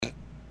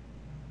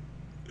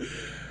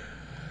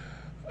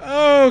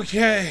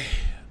Okay.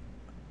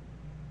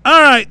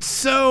 All right,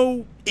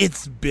 so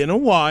it's been a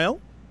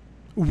while.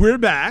 We're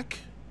back.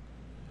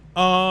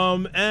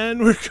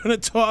 And we're going to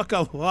talk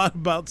a lot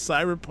about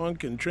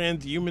cyberpunk and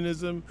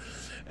transhumanism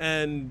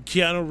and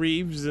Keanu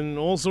Reeves and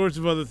all sorts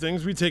of other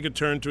things. We take a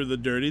turn to the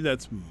dirty.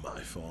 That's my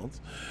fault.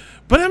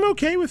 But I'm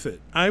okay with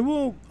it. I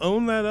will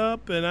own that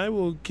up, and I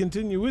will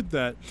continue with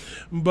that.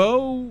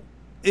 Bo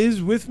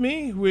is with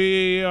me.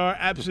 We are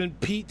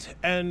absent Pete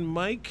and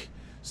Mike.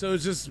 So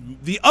it's just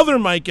the other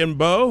Mike and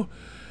Bo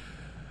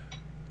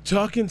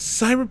talking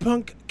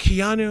cyberpunk,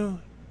 Keanu,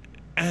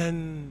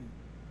 and...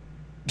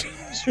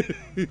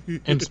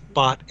 and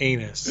spot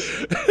anus.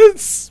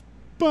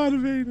 Spot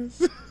of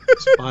anus.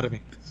 Spot of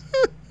anus.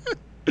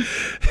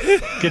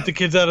 Get the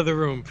kids out of the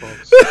room,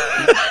 folks.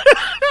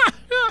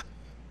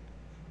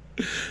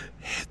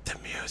 Hit the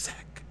music.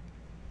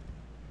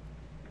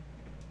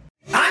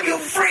 I'm your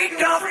freak of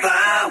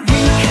the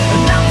week.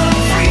 Another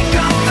freak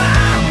of the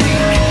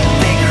week.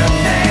 Bigger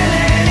than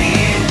any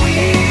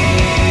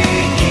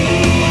week.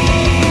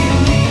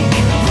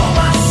 Roll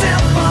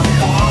myself up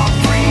for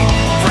free.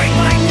 Break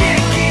my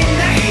neck in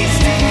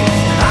hasty.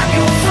 I'm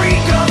your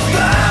freak of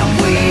the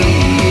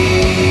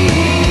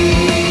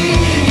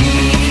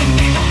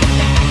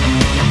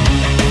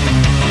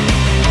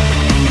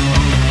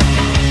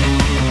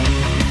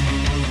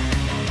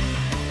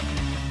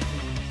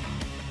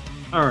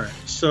All right,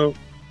 so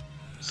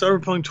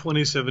Cyberpunk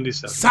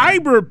 2077.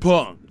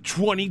 Cyberpunk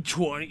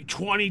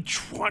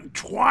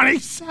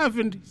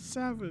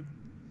 2077.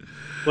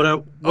 What I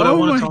Oh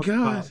want my to talk God.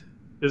 about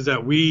is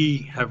that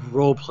we have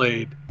role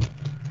played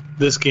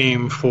this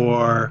game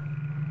for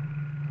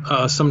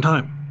some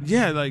time,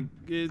 Yeah, like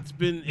it's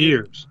been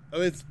years,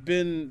 It's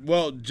been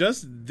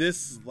just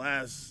this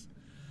last.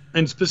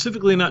 and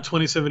specifically not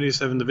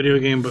 2077, the video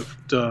game, but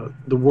the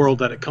world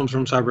that it comes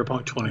from,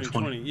 Cyberpunk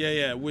 2020.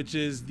 Yeah, which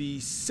is the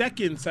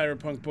second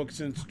cyberpunk book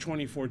since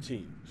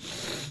 2014.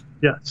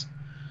 Yes.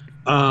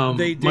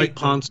 They date Mike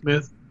them.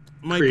 Pondsmith.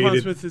 Mike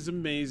created- Pondsmith is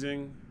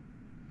amazing.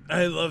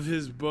 I love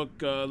his book,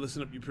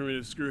 Listen Up, You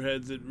Primitive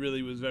Screwheads. It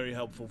really was very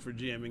helpful for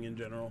GMing in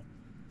general.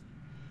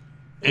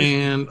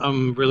 And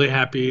I'm really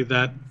happy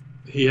that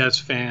he has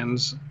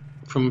fans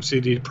from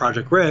CD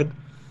Projekt Red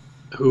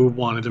who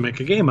wanted to make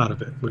a game out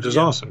of it, which is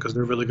awesome because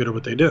they're really good at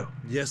what they do.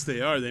 Yes,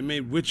 they are. They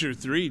made Witcher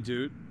 3,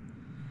 dude.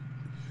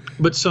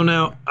 But so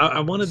now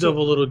I want to delve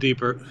a little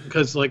deeper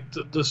because like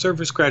the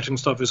surface scratching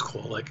stuff is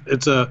cool. Like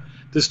it's a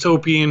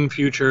dystopian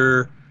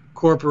future,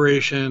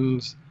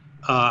 corporations,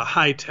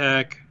 high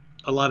tech,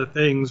 a lot of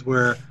things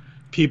where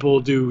people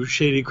do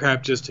shady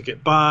crap just to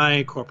get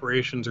by.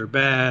 Corporations are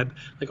bad.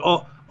 Like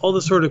all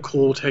the sort of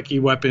cool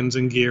techie weapons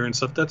and gear and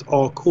stuff. That's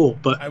all cool.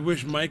 But I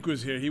wish Mike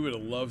was here. He would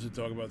have loved to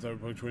talk about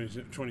Cyberpunk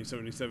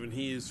 2077.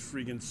 He is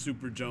freaking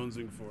super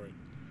jonesing for it.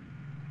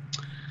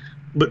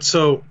 But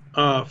so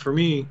for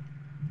me,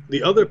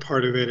 the other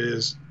part of it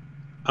is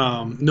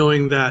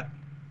knowing that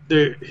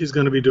he's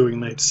going to be doing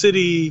Night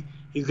City.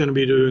 He's going to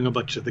be doing a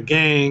bunch of the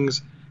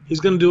gangs. He's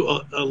going to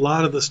do a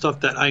lot of the stuff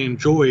that I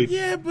enjoyed.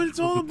 Yeah, but it's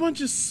all a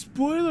bunch of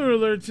spoiler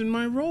alerts in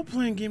my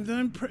role-playing game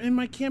that in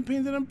my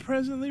campaign that I'm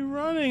presently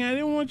running. I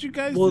didn't want you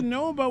guys to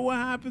know about what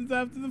happens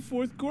after the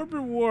Fourth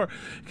Corporate War,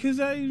 because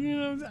Then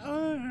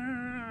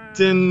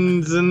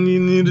you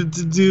needed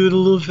to do it a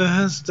little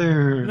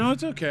faster. No,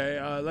 it's okay.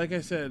 Like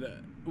I said,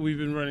 we've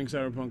been running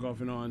Cyberpunk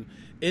off and on.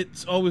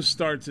 It always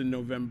starts in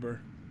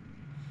November.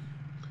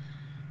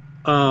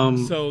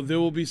 So there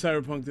will be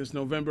Cyberpunk this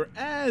November,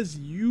 as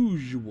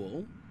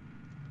usual.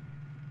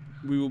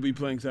 We will be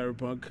playing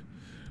Cyberpunk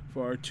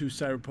for our two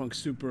Cyberpunk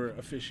super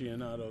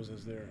aficionados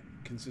as their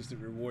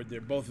consistent reward.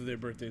 Both of their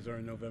birthdays are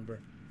in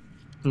November.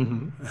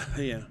 Mm-hmm.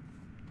 Yeah.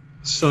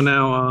 So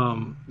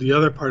now the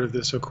other part of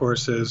this, of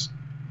course, is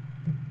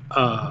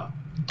the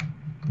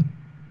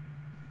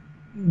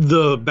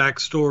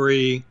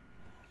backstory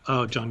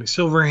of Johnny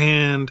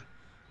Silverhand,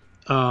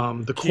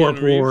 the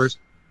Corp Wars,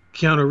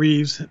 Keanu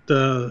Reeves,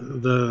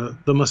 the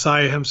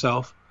Messiah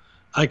himself.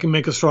 I can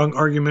make a strong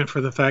argument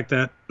for the fact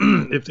that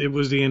if it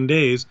was the end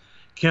days,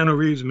 Keanu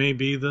Reeves may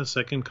be the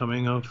second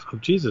coming of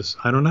Jesus.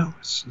 I don't know.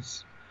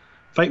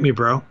 Fight me,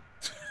 bro.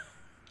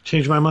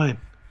 Change my mind.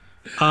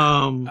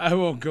 I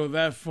won't go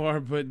that far,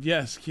 but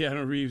yes,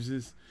 Keanu Reeves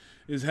is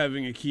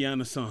having a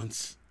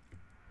Keanu-sance.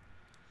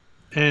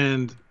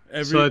 And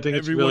so I think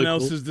it's everyone really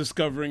else cool. is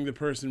discovering the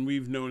person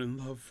we've known and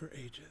loved for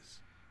ages.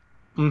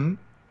 Mm-hmm.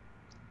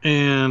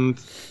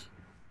 And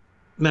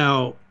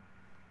now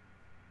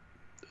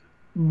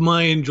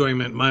my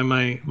enjoyment,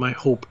 my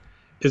hope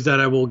is that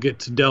I will get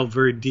to delve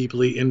very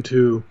deeply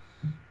into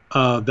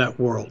that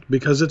world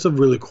because it's a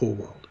really cool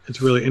world.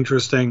 It's really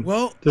interesting.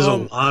 Well, there's a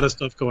lot of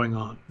stuff going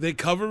on. They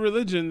cover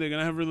religion. They're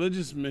gonna have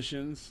religious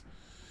missions.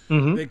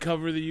 Mm-hmm. They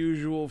cover the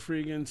usual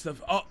freaking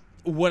stuff. Oh,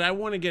 what I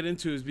want to get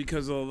into is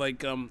because of I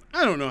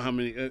don't know how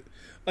many.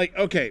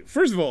 Okay,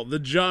 first of all,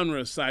 the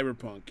genre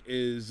cyberpunk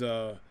is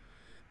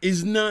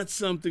not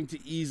something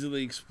to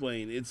easily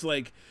explain. It's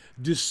like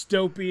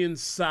dystopian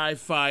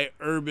sci-fi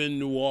urban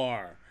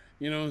noir.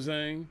 You know what I'm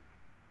saying?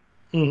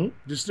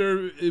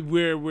 Disturb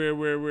where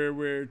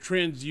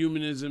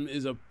transhumanism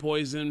is a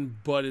poison,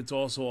 but it's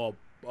also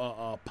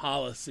a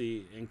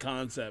policy and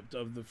concept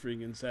of the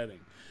freaking setting.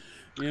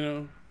 You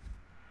know.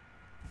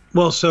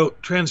 Well, so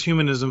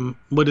transhumanism,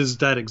 what is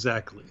that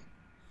exactly?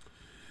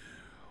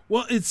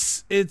 Well,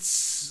 it's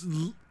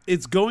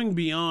going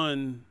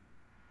beyond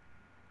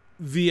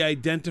the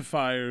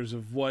identifiers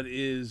of what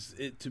is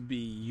it to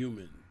be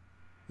human,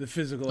 the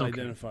physical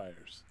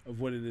identifiers of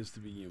what it is to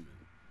be human.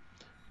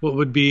 What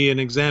would be an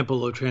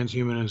example of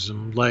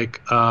transhumanism?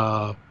 Like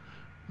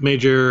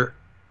Major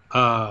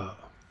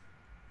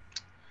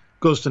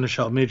Ghost in the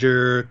Shell,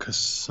 Major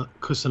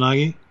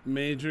Kusanagi?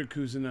 Major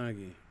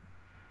Kusanagi.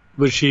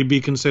 Would she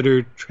be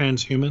considered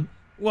transhuman?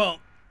 Well,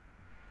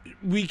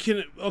 we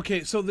can.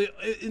 Okay, so the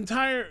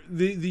entire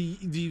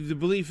the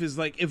belief is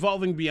like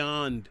evolving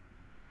beyond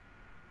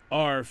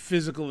our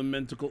physical and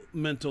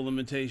mental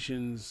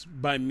limitations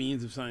by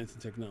means of science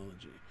and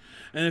technology.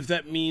 And if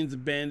that means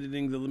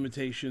abandoning the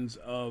limitations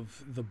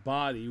of the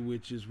body,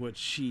 which is what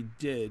she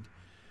did,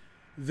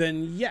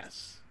 then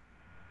yes.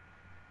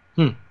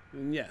 Then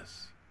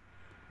yes.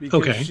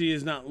 Because she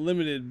is not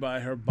limited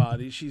by her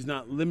body. She's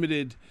not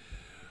limited.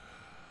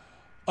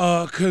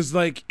 Because,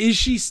 like, is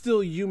she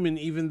still human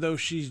even though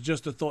she's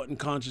just a thought and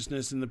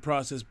consciousness and the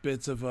process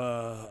bits of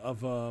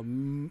a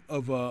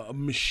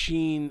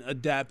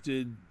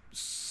machine-adapted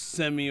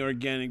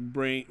semi-organic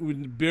brain,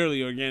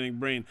 barely organic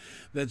brain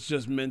that's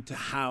just meant to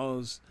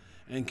house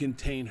and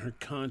contain her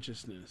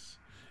consciousness?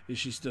 Is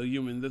she still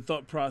human? The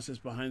thought process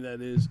behind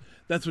that is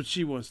that's what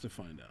she wants to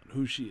find out,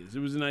 who she is.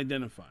 It was an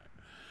identifier.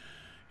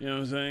 You know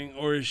what I'm saying?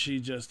 Or is she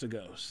just a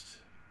ghost?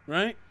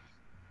 Right?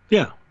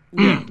 Yeah.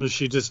 Is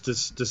she just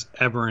this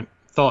aberrant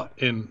thought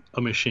in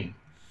a machine?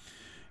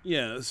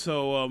 Yeah,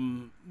 so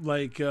and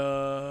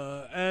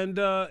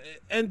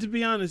to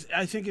be honest,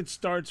 I think it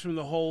starts from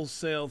the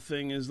wholesale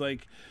thing is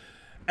like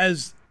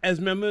as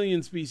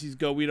mammalian species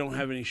go, we don't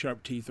have any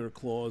sharp teeth or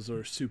claws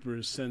or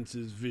super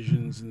senses,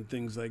 visions and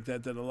things like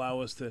that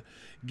allow us to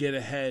get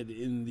ahead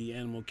in the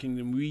animal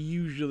kingdom. We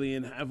usually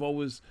and have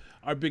always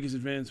our biggest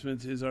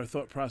advancement is our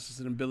thought process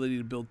and ability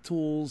to build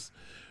tools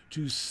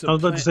to supplant. I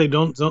was about to say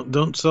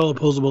don't sell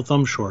opposable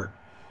thumb short.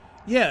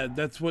 Yeah,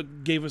 that's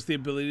what gave us the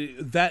ability.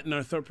 That and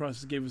our thought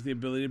process gave us the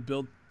ability to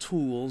build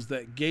tools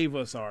that gave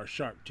us our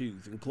sharp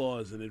teeth and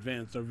claws and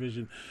advanced our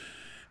vision,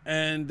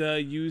 and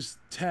use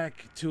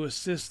tech to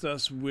assist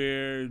us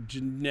where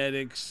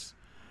genetics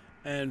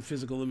and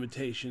physical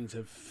limitations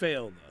have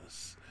failed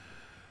us.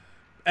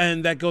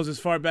 And that goes as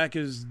far back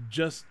as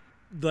just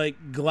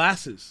like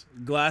glasses.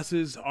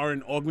 Glasses are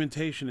an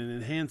augmentation and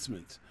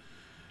enhancement.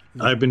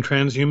 I've been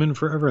transhuman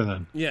forever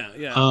then. Yeah.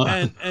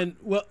 And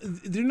well,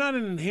 they're not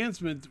an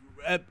enhancement.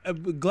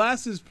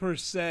 Glasses per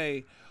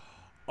se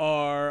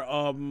are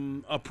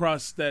a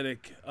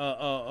prosthetic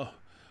or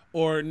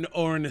an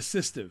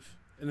assistive.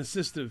 An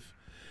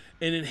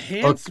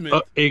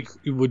enhancement.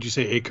 Would you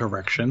say a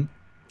correction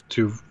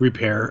to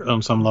repair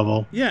on some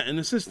level? Yeah, an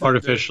assistive.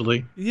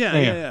 Artificially.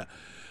 Yeah.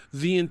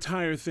 The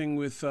entire thing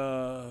with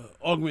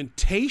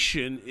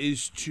augmentation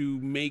is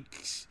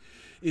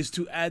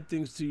to add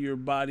things to your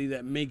body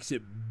that makes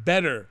it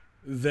better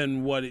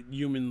than what it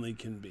humanly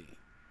can be.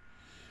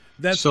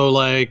 So,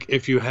 like,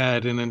 if you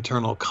had an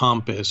internal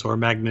compass or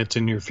magnets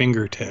in your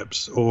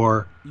fingertips,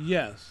 or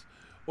yes,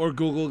 or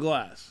Google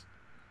Glass,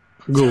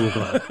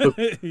 but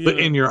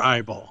in your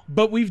eyeball.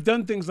 But we've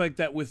done things like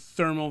that with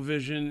thermal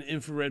vision,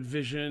 infrared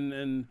vision,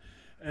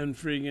 and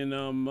friggin'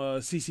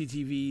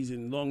 CCTVs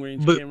and long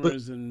range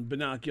cameras and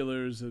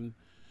binoculars and.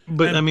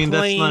 But I mean,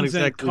 that's not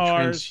exactly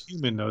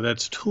transhuman, though.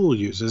 That's tool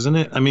use, isn't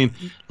it? I mean,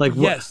 like,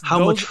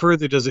 how much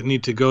further does it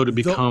need to go to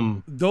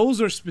become?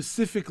 Those are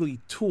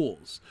specifically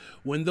tools.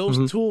 When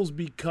those tools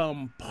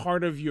become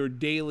part of your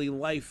daily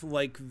life,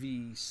 like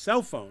the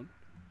cell phone,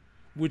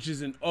 which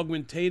is an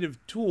augmentative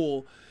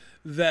tool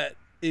that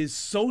is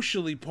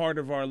socially part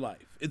of our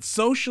life. It's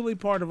socially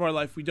part of our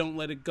life. We don't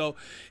let it go.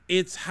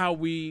 It's how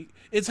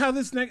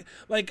this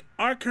like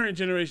our current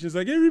generation is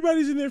like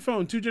everybody's in their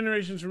phone. 2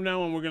 generations from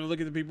now on, we're going to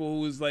look at the people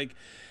who is like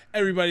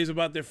everybody's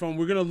about their phone.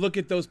 We're going to look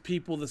at those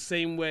people the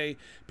same way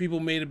people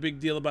made a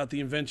big deal about the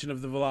invention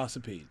of the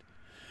velocipede.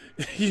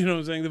 You know what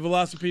I'm saying? The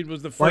velocipede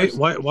was the first.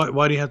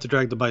 Why do you have to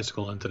drag the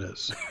bicycle into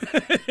this?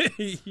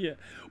 Yeah.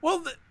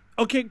 Well,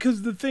 okay,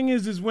 because the thing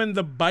is when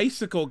the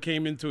bicycle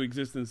came into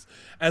existence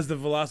as the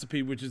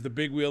velocipede, which is the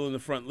big wheel in the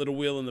front, little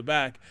wheel in the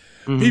back,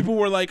 people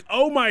were like,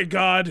 oh my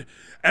God,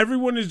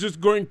 everyone is just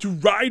going to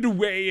ride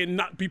away and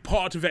not be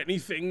part of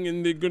anything,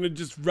 and they're going to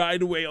just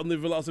ride away on the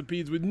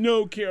velocipedes with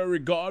no care or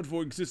regard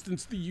for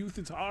existence. The youth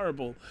is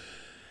horrible.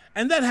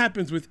 And that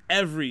happens with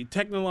every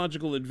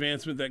technological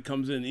advancement that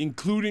comes in,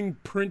 including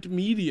print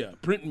media.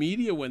 Print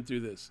media went through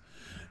this.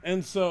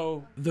 And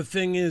so the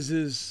thing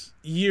is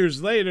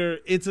years later,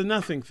 it's a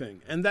nothing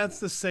thing. And that's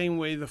the same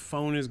way the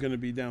phone is going to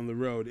be down the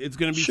road. It's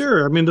going to be...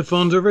 Sure. I mean, the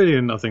phone's already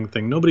a nothing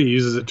thing. Nobody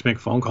uses it to make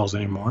phone calls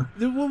anymore.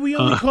 Well, we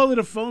only call it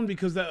a phone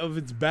because of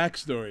its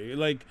backstory.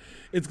 Like,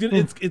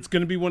 it's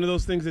gonna be one of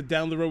those things that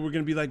down the road we're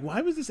going to be like,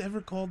 why was this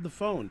ever called the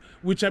phone?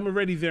 Which I'm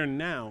already there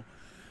now.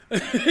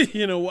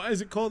 You know, why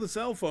is it called a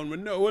cell phone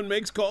when no one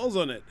makes calls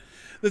on it?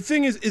 The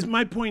thing is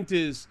my point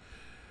is,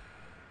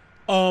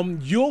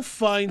 you'll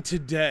find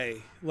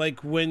today, like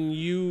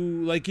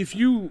if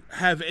you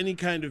have any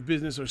kind of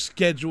business or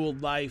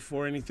scheduled life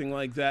or anything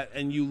like that,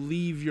 and you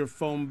leave your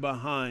phone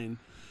behind,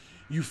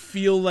 you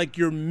feel like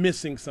you're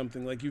missing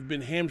something, like you've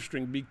been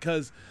hamstringed,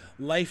 because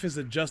life is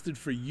adjusted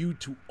for you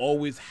to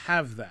always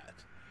have that.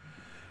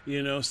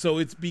 You know, so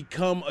it's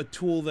become a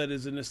tool that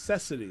is a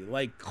necessity,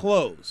 like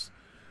clothes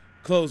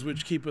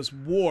which keep us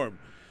warm.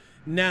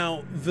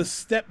 Now, the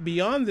step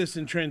beyond this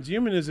in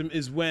transhumanism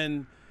is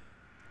when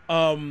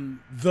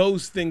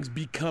those things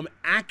become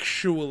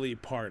actually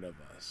part of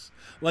us.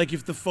 Like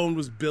if the phone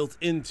was built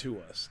into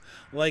us.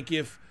 Like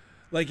if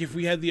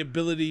we had the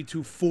ability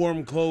to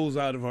form clothes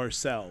out of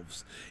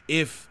ourselves.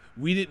 If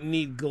we didn't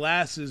need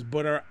glasses,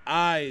 but our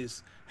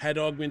eyes had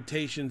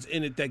augmentations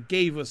in it that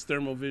gave us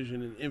thermal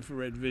vision and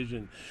infrared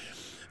vision.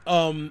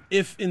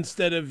 If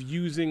instead of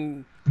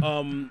using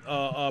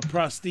a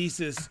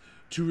prosthesis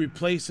to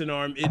replace an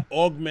arm, it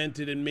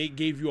augmented and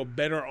gave you a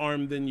better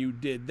arm than you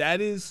did.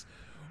 That is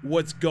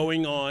what's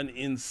going on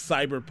in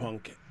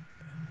cyberpunk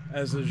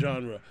as a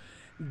genre.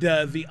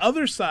 The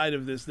other side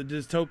of this, the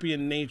dystopian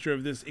nature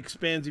of this,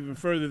 expands even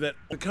further, that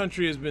the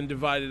country has been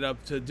divided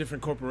up to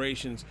different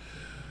corporations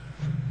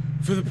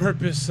for the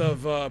purpose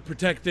of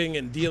protecting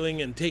and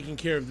dealing and taking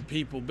care of the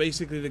people.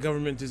 Basically, the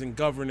government isn't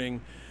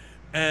governing,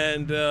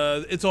 and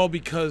it's all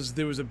because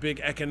there was a big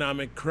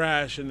economic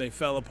crash and they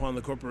fell upon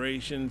the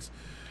corporations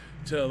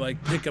to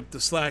like pick up the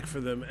slack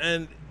for them.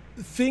 And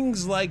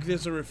things like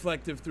this are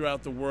reflective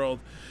throughout the world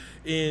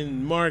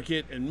in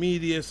market and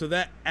media, so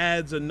that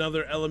adds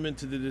another element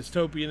to the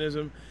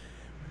dystopianism.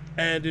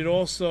 And it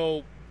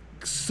also,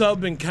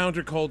 sub and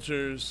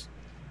countercultures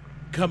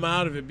come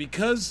out of it,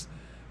 because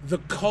the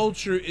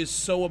culture is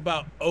so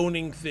about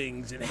owning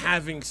things and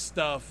having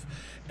stuff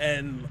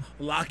and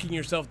locking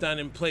yourself down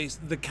in place.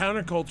 The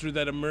counterculture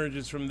that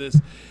emerges from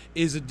this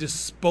is a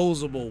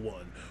disposable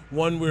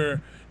one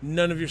where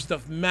none of your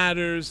stuff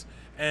matters,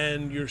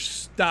 and your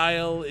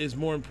style is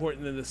more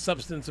important than the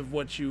substance of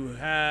what you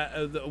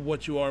have,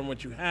 what you are, and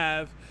what you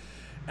have.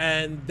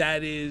 And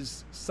that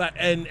is,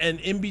 and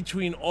in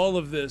between all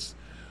of this,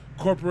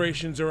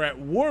 corporations are at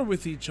war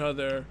with each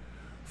other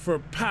for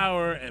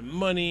power and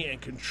money and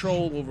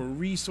control over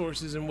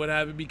resources and what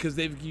have you, because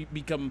they've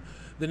become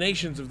the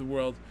nations of the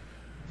world.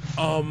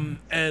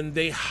 And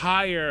they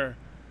hire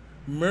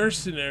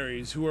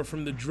mercenaries who are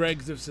from the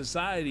dregs of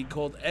society,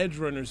 called edge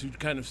runners, who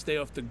kind of stay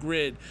off the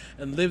grid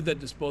and live that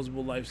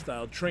disposable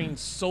lifestyle, train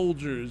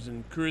soldiers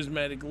and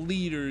charismatic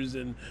leaders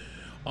and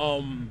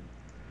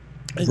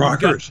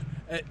rockers.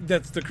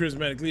 That's the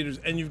charismatic leaders.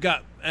 And you've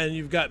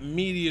got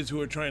medias who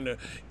are trying to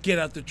get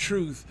out the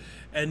truth,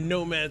 and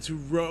nomads who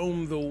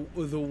roam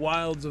the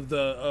wilds of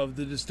the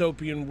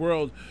dystopian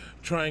world,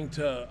 trying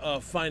to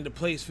find a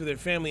place for their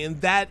family.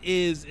 And that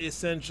is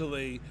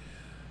essentially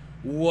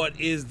what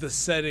is the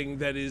setting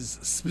that is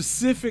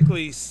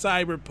specifically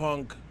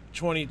Cyberpunk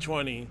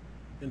 2020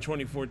 and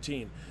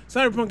 2014.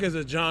 Cyberpunk as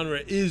a genre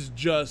is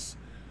just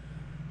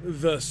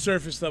the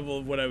surface level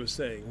of what I was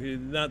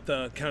saying, not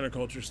the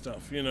counterculture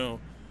stuff, you know.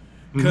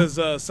 Because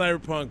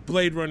Cyberpunk,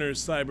 Blade Runner is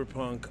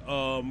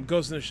Cyberpunk,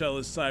 Ghost in the Shell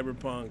is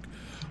Cyberpunk.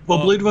 Well,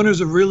 Blade Runner is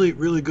a really,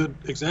 really good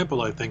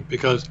example, I think,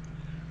 because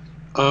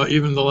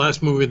even the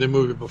last movie, the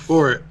movie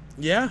before it,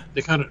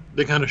 they kind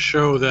of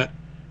show that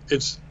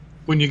it's,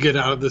 when you get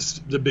out of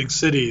the big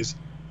cities,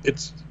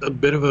 it's a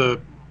bit of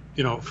a,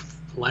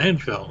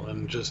 landfill,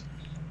 and just,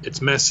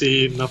 it's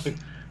messy.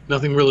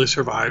 Nothing really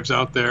survives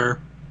out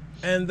there.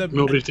 And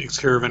nobody takes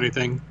care of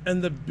anything.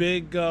 And the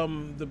big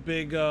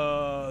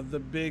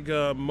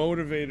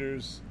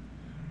motivators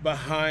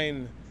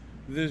behind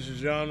this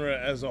genre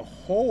as a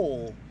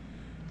whole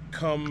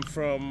come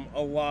from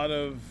a lot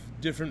of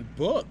different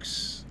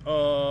books.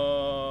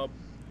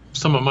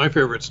 Some of my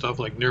favorite stuff,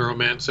 like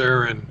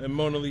Neuromancer and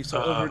Mona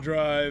Lisa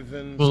Overdrive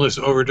and Mona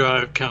Lisa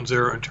Overdrive, Count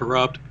Zero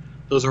Interrupt.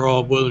 Those are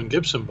all William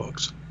Gibson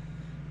books.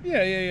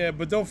 Yeah.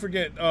 But don't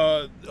forget,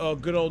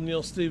 good old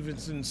Neil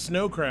Stephenson's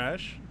Snow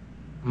Crash.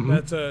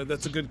 Mm-hmm.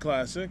 That's a good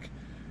classic.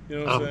 You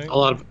know what I'm saying? A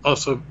lot of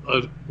also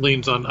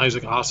leans on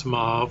Isaac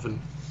Asimov,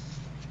 and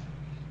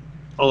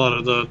a lot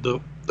of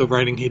the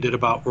writing he did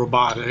about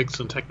robotics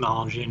and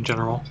technology in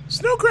general.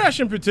 Snow Crash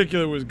in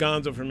particular was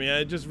gonzo for me.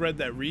 I just read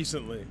that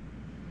recently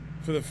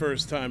for the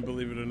first time,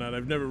 believe it or not.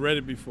 I've never read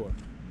it before.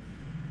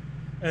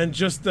 And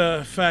just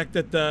the fact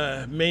that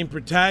the main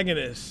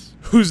protagonist,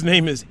 whose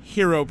name is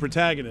Hero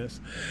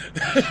Protagonist,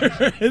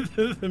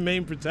 the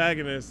main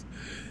protagonist,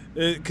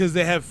 because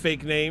they have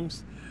fake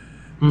names,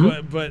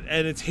 but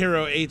it's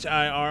Hero,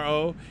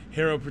 Hiro,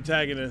 Hero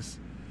Protagonist,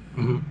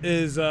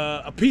 is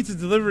a pizza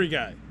delivery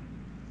guy,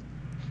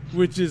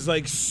 which is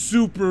like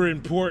super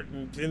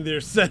important in their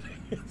setting.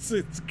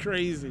 It's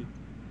crazy.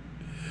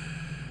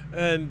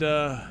 And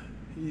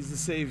he's the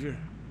savior,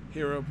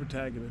 Hero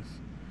Protagonist.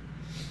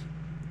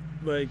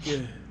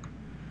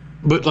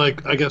 But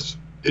I guess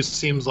it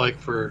seems like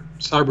for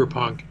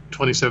Cyberpunk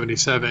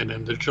 2077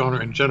 and the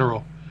genre in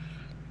general,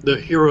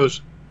 the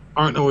heroes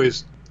aren't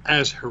always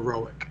as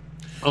heroic.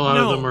 A lot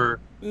of them are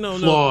no,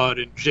 flawed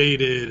and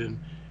jaded and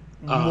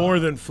more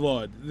than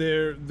flawed.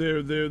 They're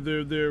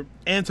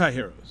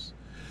anti-heroes.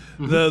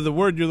 The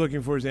word you're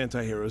looking for is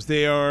anti-heroes.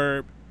 They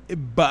are,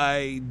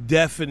 by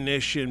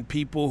definition,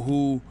 people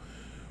who,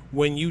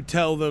 when you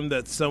tell them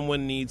that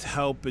someone needs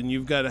help and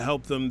you've got to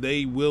help them,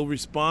 they will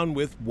respond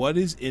with, what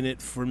is in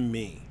it for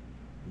me?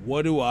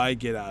 What do I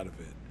get out of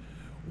it?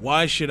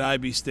 Why should I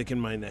be sticking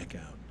my neck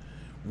out?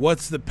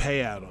 What's the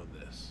payout on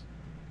this?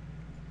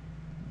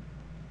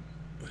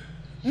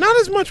 Not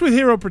as much with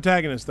hero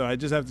protagonists, though. I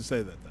just have to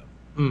say that,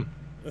 though.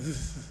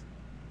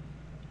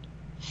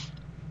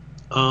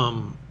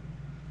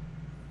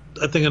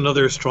 I think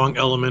another strong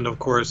element, of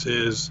course,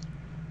 is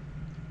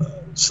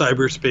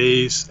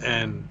cyberspace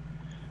and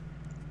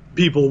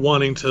people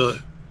wanting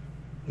to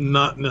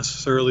not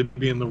necessarily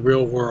be in the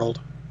real world.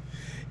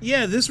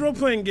 Yeah, this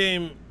role-playing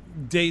game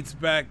dates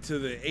back to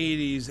the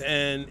 80s,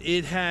 and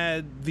it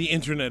had the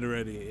internet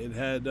already. It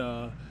had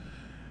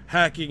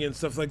hacking and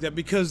stuff like that,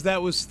 because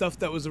that was stuff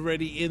that was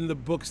already in the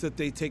books that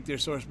they take their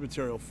source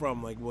material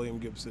from, like William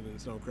Gibson and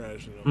Snow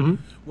Crash,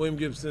 William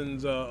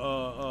Gibson's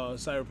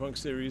Cyberpunk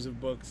series of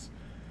books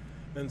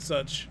and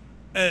such.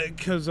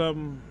 Because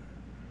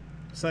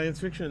science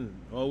fiction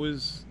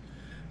always,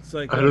 it's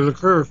like Out of the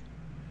curve.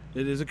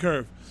 It is a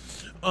curve.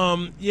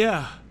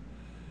 Yeah.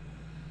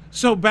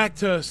 So back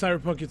to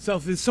Cyberpunk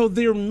itself. So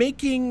they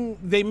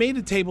made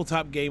a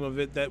tabletop game of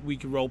it that we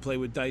can role play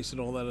with dice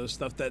and all that other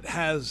stuff.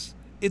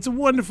 It's a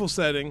wonderful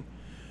setting.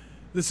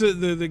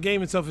 The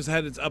game itself has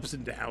had its ups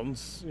and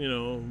downs.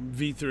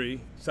 V3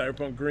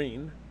 Cyberpunk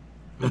Green.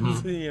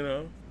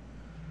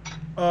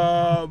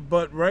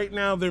 But right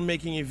now they're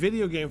making a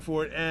video game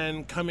for it,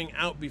 and coming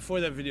out before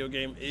that video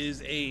game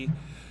is a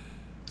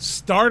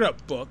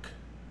startup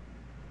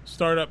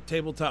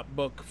tabletop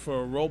book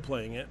for role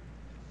playing it,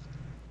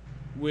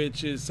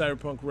 which is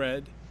Cyberpunk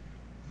Red,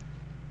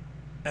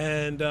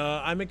 and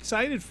I'm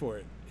excited for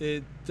it.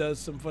 It does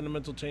some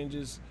fundamental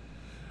changes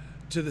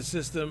to the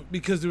system,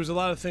 because there was a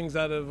lot of things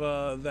out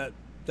of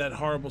that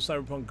horrible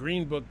Cyberpunk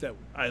Green book that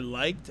I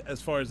liked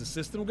as far as the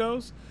system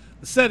goes.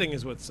 The setting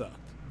is what sucked.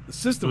 The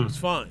system was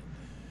fine.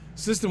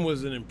 The system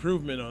was an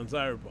improvement on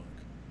Cyberpunk.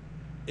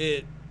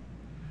 It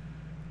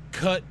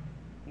cut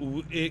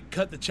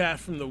the chaff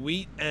from the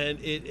wheat, and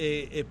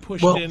it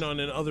pushed in on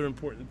other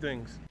important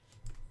things.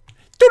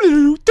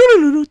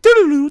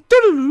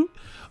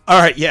 All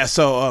right, yeah.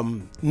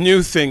 So,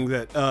 new thing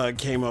that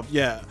came up.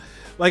 Yeah,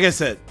 like I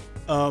said.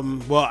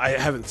 Well, I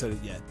haven't said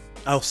it yet.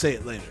 I'll say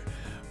it later,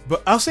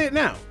 but I'll say it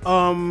now.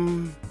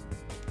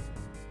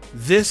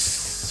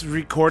 This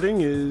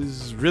recording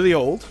is really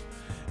old,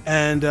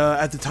 and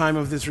at the time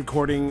of this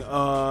recording,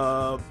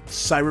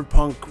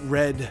 Cyberpunk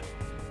Red,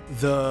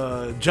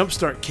 the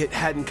Jumpstart kit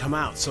hadn't come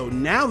out. So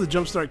now the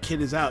Jumpstart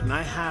kit is out, and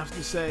I have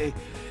to say,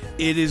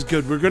 it is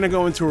good. We're going to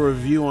go into a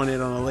review on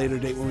it on a later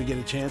date when we get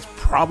a chance.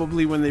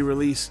 Probably when they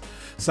release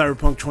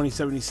Cyberpunk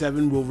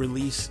 2077, we'll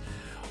release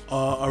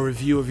a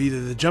review of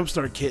either the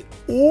Jumpstart kit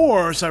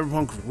or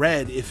Cyberpunk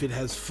Red if it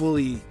has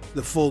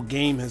the full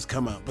game has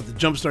come out. But the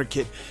Jumpstart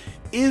kit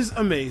is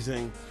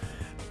amazing.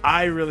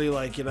 I really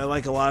like it. I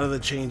like a lot of the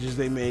changes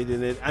they made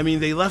in it. I mean,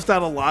 they left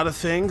out a lot of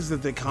things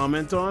that they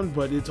comment on,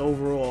 but it's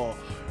overall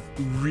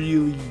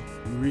really,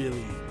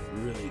 really,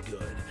 really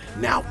good.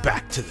 Now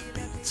back to the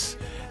beats.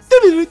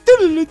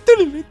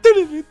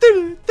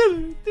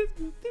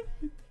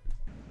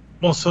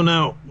 Well, so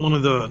now one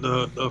of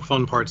the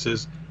fun parts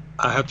is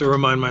I have to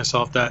remind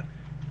myself that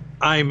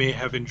I may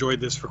have enjoyed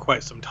this for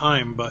quite some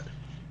time, but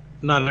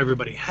not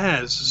everybody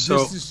has. So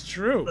this is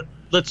true.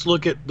 Let's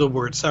look at the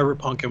word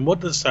cyberpunk, and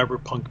what does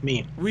cyberpunk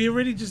mean? We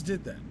already just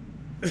did that.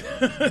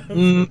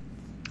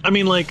 I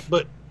mean,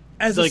 but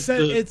as like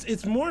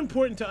it's more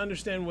important to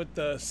understand what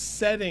the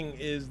setting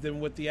is than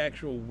what the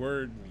actual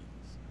word means.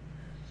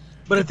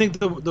 But I think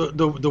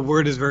the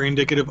word is very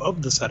indicative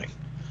of the setting.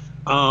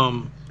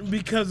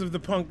 Because of the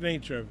punk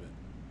nature of it.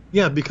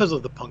 Yeah, because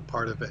of the punk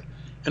part of it.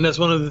 And that's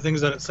one of the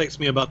things that excites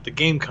me about the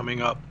game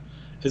coming up,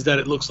 is that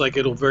it looks like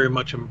it'll very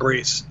much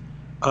embrace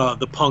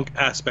the punk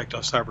aspect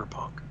of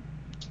cyberpunk.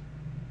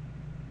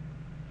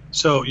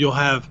 So you'll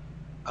have,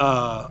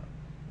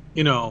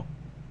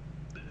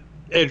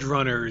 edge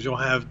runners, you'll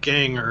have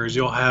gangers,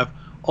 you'll have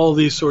all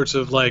these sorts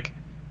of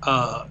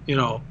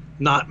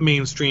not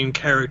mainstream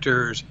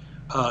characters,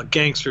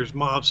 gangsters,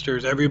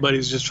 mobsters.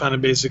 Everybody's just trying to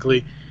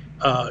basically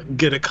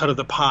get a cut of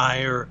the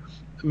pie or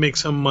make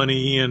some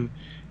money and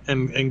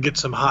get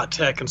some hot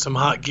tech and some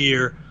hot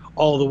gear,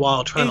 all the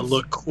while trying to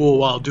look cool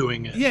while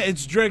doing it. Yeah,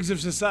 it's dregs of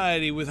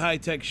society with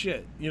high-tech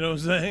shit. You know what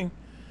I'm saying?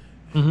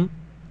 Mm-hmm.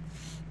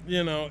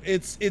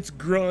 It's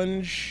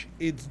grunge,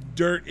 it's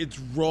dirt, it's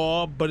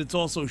raw, but it's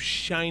also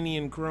shiny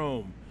and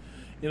chrome.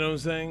 You know what I'm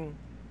saying?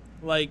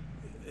 Like,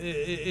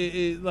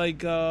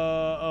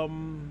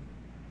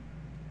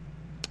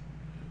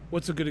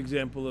 what's a good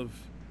example of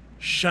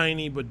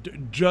shiny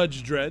but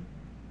Judge Dredd?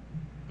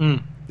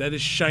 That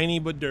is shiny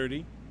but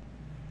dirty.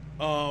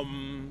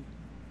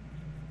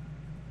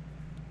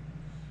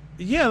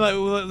 Yeah,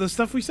 like the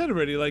stuff we said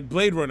already, like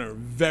Blade Runner,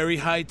 very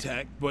high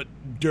tech, but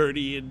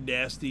dirty and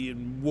nasty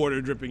and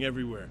water dripping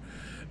everywhere.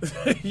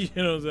 You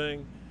know what I'm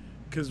saying?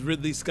 Because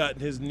Ridley Scott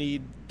and his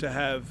need to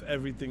have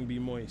everything be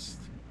moist.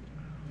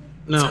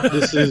 No,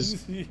 this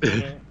is You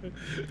know?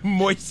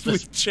 Moist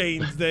with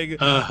chains.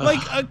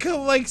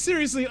 Like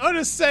seriously, on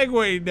a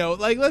segue note,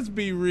 like let's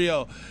be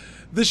real.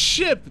 The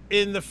ship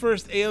in the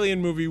first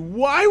Alien movie,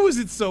 why was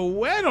it so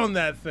wet on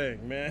that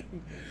thing,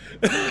 man?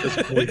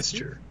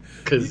 moisture.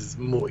 Because it's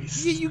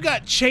moist. Yeah, you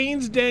got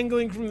chains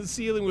dangling from the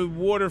ceiling with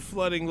water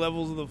flooding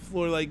levels of the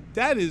floor. Like,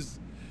 that is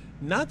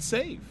not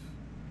safe.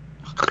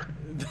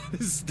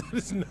 That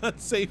is not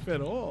safe at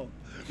all.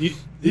 He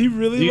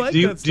really liked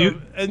that stuff.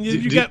 And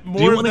you get more.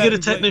 Do you want to of get a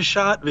that, tetanus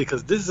shot?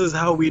 Because this is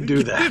how we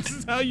do that.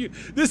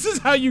 This is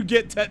how you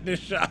get tetanus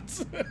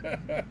shots.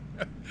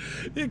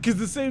 Because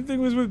the same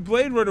thing was with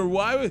Blade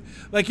Runner.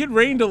 It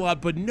rained a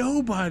lot, but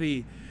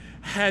nobody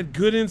had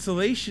good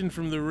insulation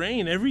from the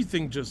rain.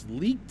 Everything just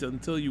leaked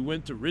until you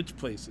went to rich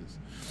places.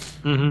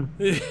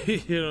 Mm-hmm.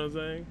 You know what I'm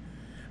saying?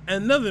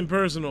 And nothing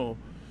personal,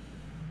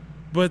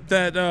 but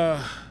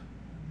that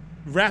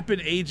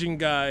rapid aging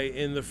guy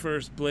in the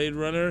first Blade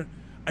Runner,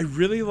 I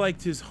really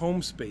liked his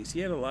home space.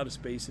 He had a lot of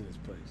space in his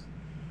place.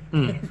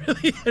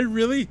 I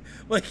really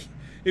like.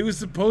 It was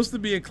supposed to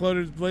be a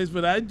cluttered place,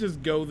 but I'd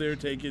just go there,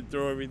 take it,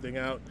 throw everything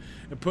out,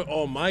 and put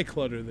all my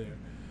clutter there.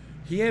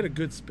 He had a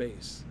good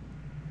space.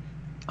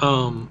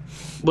 One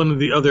of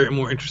the other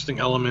more interesting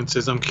elements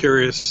is I'm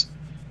curious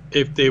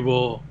if they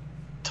will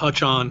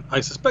touch on. I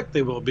suspect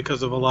they will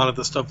because of a lot of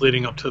the stuff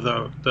leading up to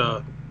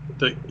the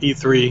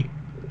E3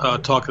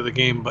 talk of the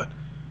game, but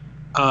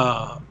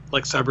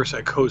like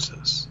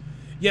cyberpsychosis.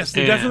 Yes,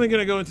 they're definitely going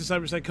to go into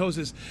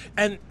cyberpsychosis,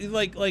 and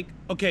like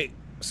okay.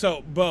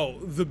 So, Bo,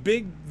 the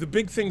big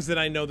things that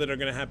I know that are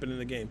going to happen in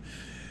the game,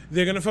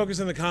 they're going to focus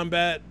on the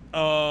combat,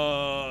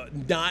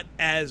 not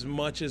as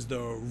much as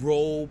the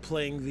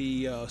role-playing,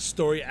 the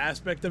story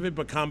aspect of it,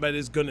 but combat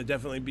is going to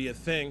definitely be a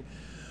thing.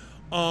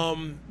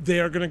 They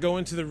are going to go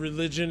into the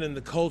religion and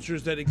the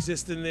cultures that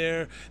exist in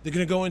there. They're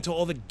going to go into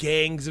all the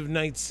gangs of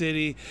Night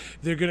City.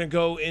 They're going to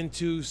go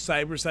into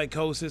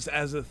cyberpsychosis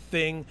as a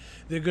thing.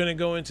 They're going to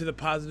go into the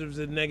positives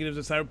and negatives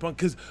of cyberpunk.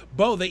 Because,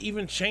 Bo, they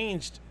even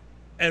changed,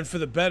 and for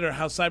the better,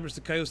 how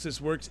cyberpsychosis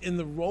works in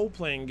the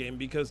role-playing game.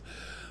 Because,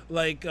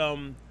 like,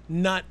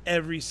 not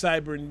every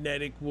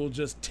cybernetic will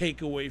just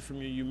take away from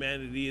your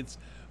humanity. It's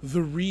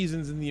the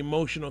reasons and the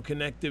emotional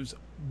connectives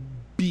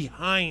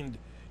behind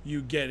you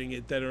getting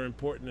it that are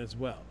important as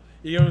well.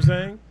 You know what I'm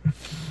saying?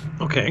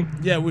 Okay.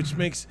 Yeah, which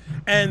makes...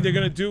 And they're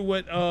going to do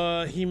what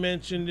he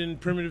mentioned in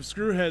Primitive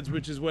Screwheads,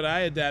 which is what I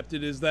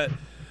adapted, is that,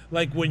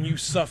 like, when you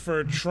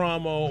suffer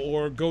trauma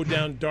or go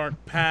down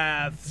dark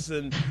paths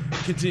and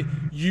continue,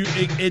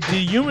 it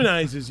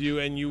dehumanizes you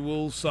and you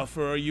will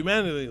suffer a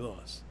humanity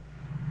loss,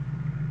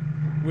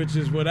 which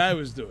is what I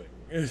was doing.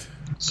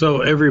 So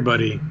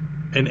everybody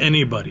and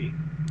anybody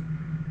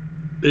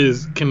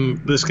this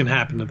can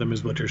happen to them,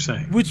 is what you're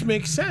saying. Which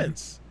makes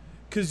sense,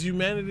 because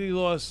humanity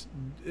loss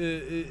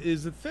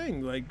is a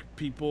thing. Like,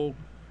 people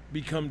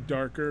become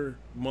darker,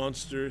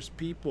 monstrous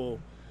people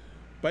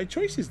by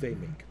choices they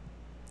make.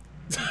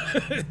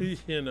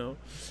 You know?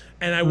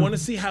 And I want to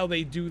see how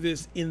they do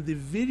this in the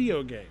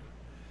video game.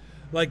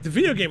 Like, the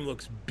video game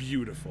looks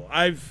beautiful.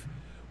 I've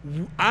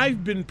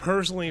been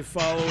personally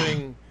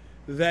following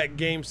that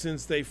game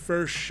since they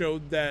first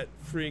showed that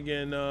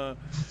friggin'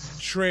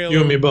 trailer. You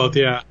and me both,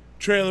 yeah.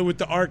 Trailer with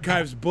the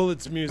Archives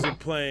Bullets music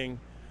playing,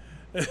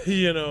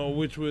 you know,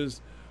 which was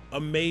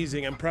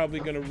amazing. I'm probably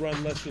going to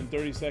run less than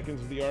 30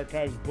 seconds of the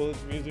Archives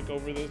Bullets music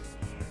over this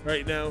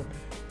right now.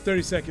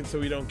 30 seconds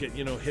so we don't get,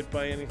 you know, hit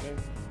by anything.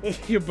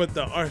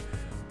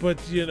 But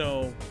you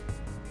know,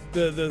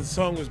 the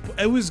song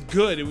was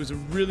good. It was a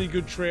really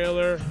good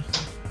trailer.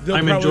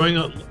 I'm enjoying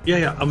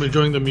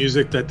the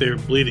music that they're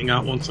bleeding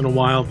out once in a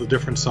while, the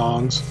different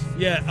songs.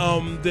 Yeah,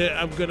 I'm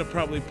gonna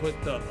probably put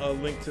a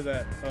link to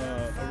that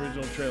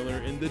original trailer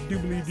in the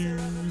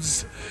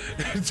doobly-doos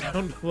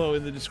down below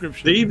in the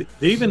description.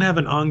 They even have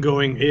an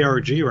ongoing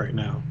ARG right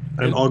now,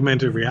 an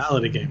augmented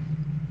reality game.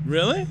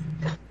 Really?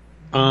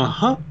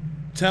 Uh-huh.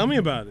 Tell me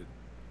about it.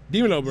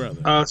 Demon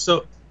Brother.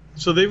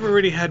 So they've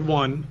already had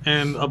one,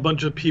 and a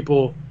bunch of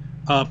people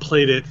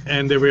played it,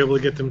 and they were able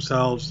to get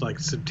themselves like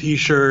some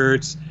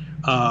T-shirts,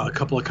 a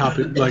couple of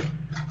copies, like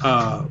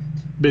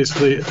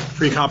basically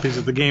free copies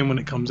of the game when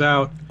it comes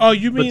out. Oh,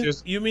 you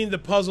mean the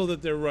puzzle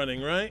that they're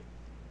running, right?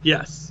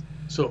 Yes.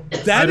 So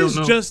that is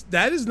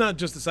not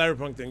just a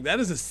Cyberpunk thing.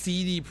 That is a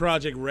CD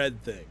Projekt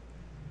Red thing.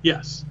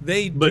 Yes,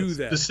 they do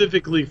that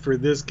specifically for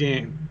this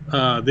game.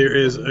 There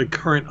is a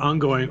current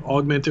ongoing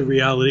augmented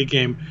reality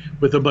game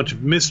with a bunch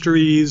of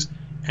mysteries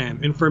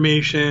and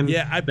information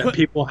that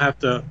people have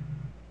to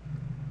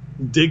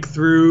dig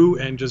through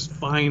and just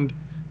find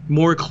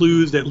more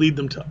clues that lead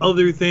them to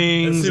other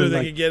things. Let's see what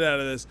they can get out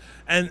of this.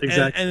 And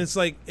it's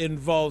like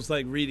involves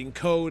like reading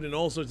code and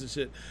all sorts of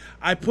shit.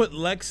 I put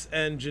Lex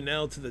and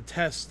Janelle to the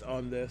test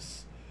on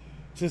this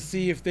to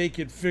see if they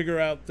could figure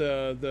out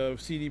the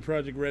CD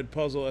Projekt Red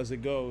puzzle as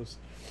it goes.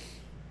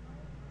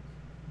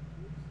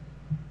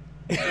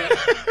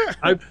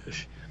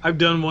 I've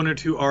done 1 or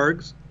 2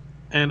 ARGs,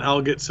 and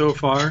I'll get so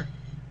far,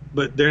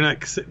 but they're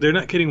not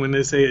kidding when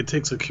they say it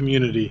takes a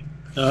community.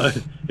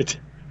 It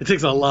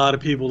takes a lot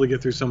of people to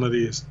get through some of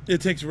these.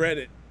 It takes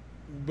Reddit,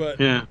 but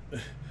Yeah.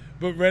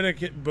 but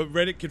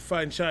Reddit could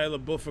find Shia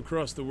LaBeouf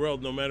across the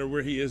world, no matter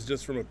where he is,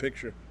 just from a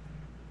picture.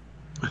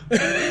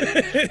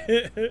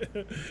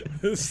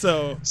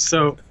 So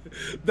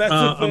that's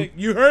the thing.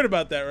 You heard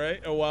about that,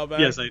 right? A while back.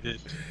 Yes, I did.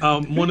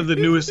 One of the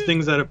newest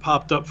things that have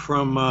popped up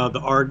from the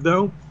ARG,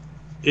 though,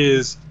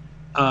 is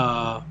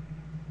a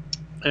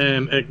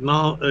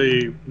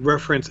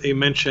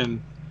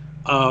mention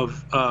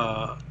of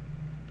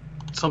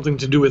something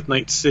to do with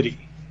Night City.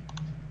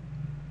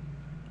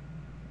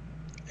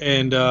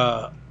 And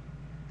I'm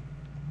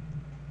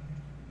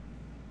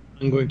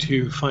going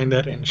to find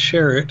that and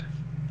share it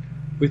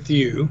with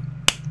you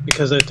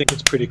because I think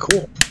it's pretty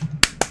cool.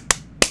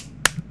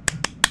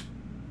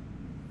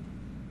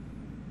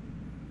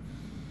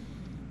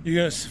 You're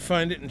gonna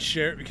find it and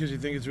share it because you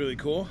think it's really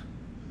cool?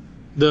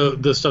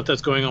 The stuff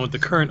that's going on with the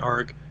current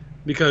ARG,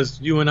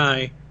 because you and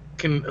I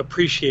can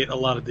appreciate a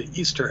lot of the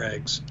Easter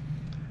eggs.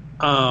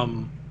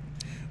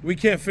 We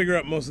can't figure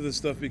out most of this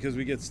stuff because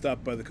we get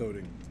stopped by the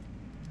coding.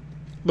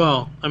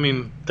 Well, I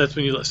mean, that's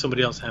when you let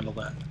somebody else handle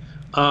that.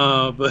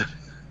 But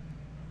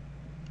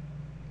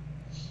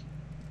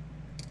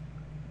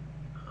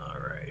all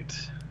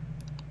right.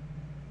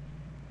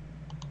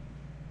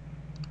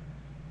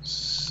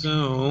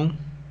 So,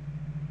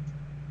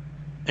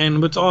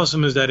 and what's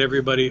awesome is that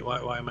everybody.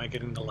 Why am I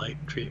getting the light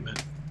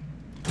treatment?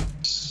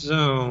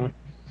 So,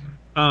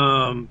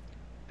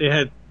 they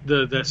had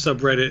that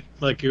subreddit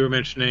like you were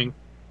mentioning,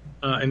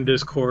 in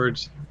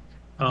Discords.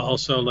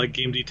 Also, like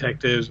game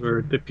detectives,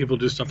 where the people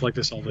do stuff like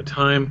this all the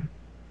time,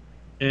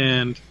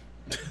 and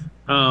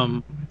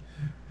of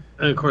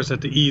course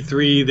at the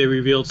E3 they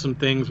revealed some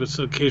things with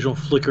some occasional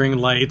flickering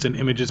lights and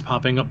images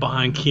popping up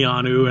behind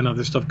Keanu and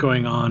other stuff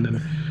going on,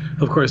 and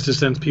of course this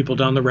sends people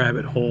down the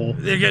rabbit hole.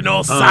 They're getting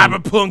all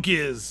cyberpunk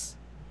is.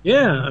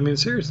 Yeah, I mean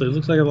seriously, it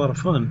looks like a lot of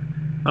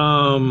fun.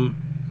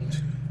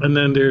 And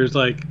then there's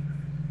like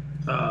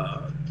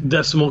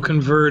decimal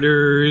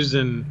converters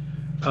and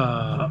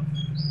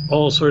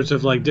all sorts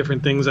of like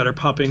different things that are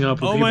popping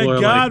up. Oh my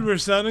god, we're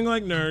sounding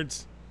like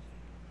nerds.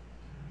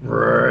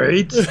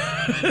 Right.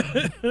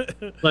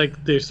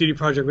 Like their CD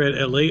Projekt Red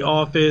LA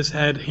office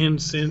had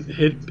hints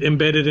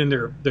embedded in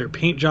their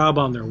paint job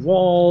on their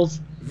walls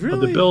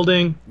of the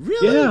building.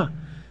 Really? Yeah.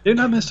 They're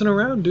not messing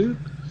around, dude.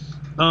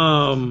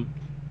 I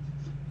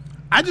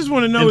just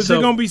want to know, is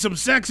there going to be some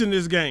sex in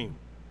this game?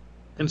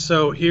 And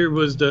so here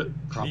was the...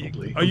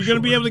 Probably. Are you going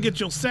to be able to get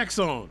your sex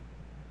on?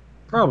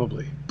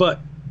 Probably. But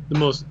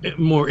the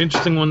more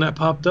interesting one that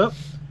popped up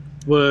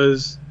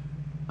was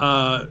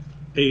a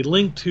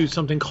link to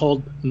something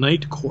called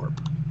Night Corp.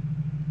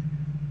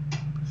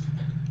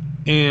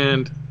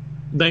 And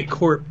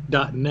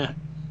nightcorp.net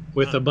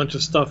with a bunch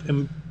of stuff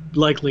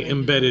likely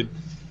embedded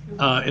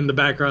in the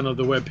background of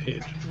the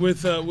webpage.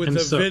 With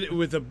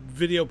a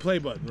video play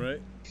button, right?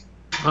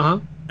 Uh-huh.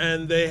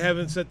 And they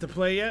haven't set the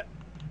play yet?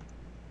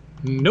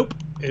 Nope.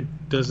 It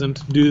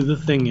doesn't do the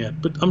thing yet.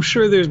 But I'm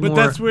sure there's more.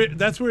 But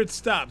that's where it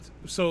stopped.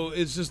 So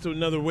it's just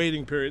another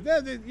waiting period.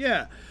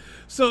 Yeah.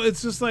 So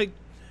it's just like,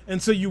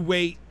 and so you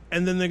wait,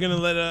 and then they're going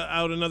to let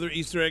out another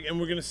Easter egg, and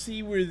we're going to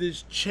see where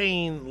this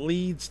chain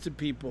leads to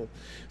people.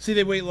 See,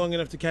 they wait long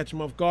enough to catch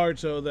them off guard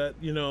so that,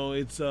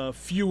 it's a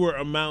fewer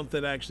amount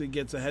that actually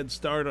gets a head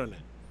start on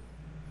it.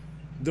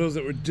 Those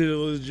that were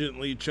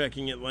diligently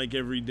checking it like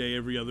every day,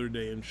 every other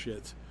day and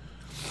shit.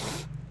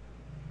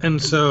 And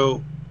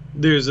so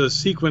there's a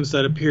sequence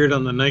that appeared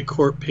on the Night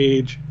Corp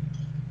page,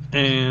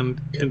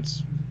 and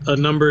it's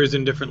numbers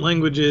in different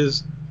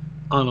languages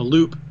on a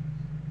loop.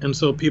 And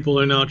so people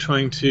are now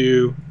trying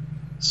to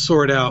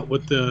sort out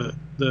what the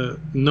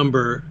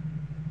number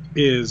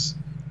is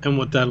and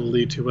what that'll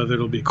lead to, whether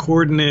it'll be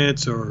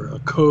coordinates or a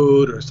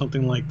code or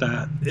something like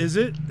that. Is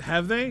it?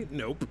 Have they?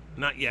 Nope,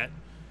 not yet.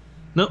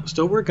 No,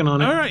 still working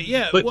on it. All right,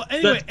 yeah. But well,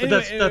 anyway,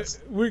 that's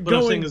what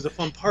I'm saying is the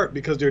fun part,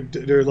 because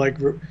they're like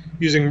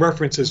using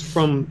references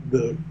from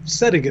the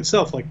setting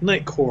itself, like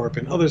Night Corp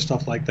and other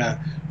stuff like that,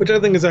 which I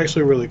think is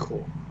actually really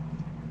cool.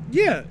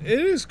 Yeah, it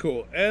is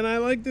cool, and I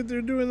like that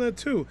they're doing that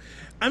too.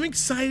 I'm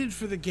excited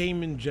for the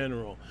game in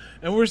general,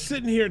 and we're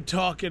sitting here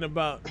talking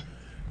about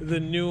the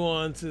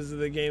nuances of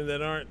the game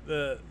that aren't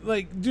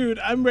dude.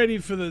 I'm ready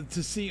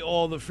to see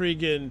all the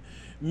freaking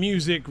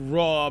music,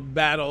 raw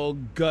battle,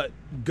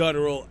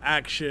 guttural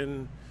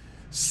action.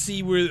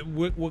 See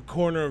what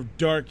corner of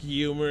dark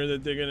humor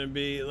that they're gonna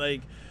be.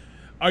 Like,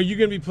 are you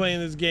gonna be playing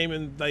this game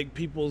and like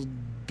people's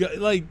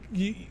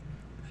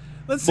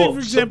let's say, for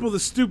example, the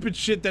stupid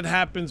shit that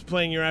happens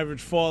playing your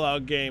average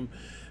Fallout game,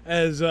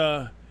 as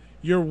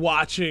you're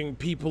watching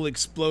people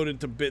explode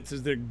into bits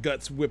as their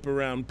guts whip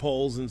around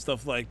poles and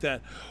stuff like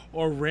that,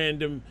 or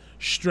random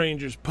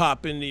strangers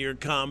pop into your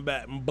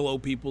combat and blow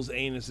people's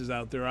anuses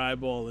out their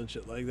eyeball and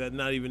shit like that,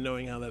 not even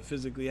knowing how that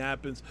physically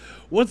happens.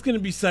 What's going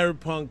to be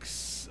Cyberpunk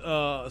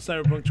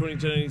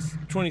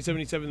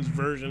 2077's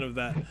version of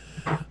that?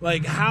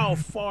 Like, how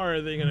far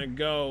are they going to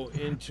go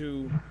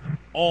into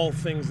all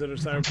things that are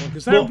Cyberpunk?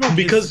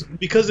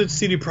 Because it's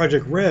CD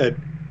Projekt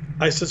Red,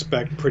 I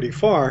suspect pretty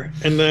far,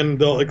 and then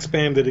they'll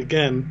expand it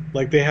again,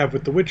 like they have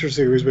with the Witcher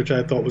series, which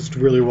I thought was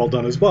really well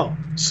done as well.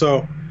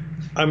 So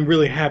I'm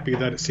really happy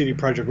that it's CD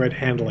Projekt Red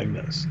handling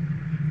this.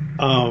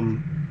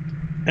 And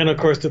of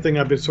course, the thing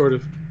I've been sort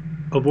of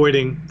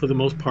avoiding for the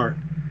most part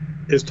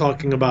is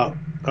talking about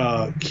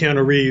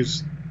Keanu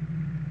Reeves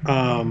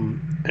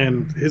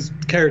and his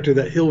character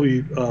that he'll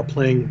be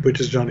playing, which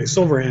is Johnny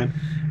Silverhand,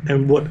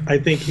 and what I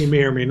think he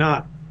may or may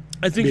not.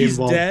 I think he's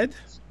dead.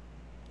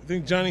 I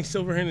think Johnny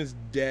Silverhand is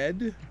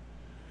dead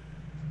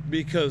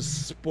because,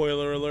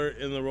 spoiler alert,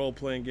 in the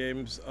role-playing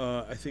games,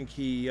 I think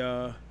he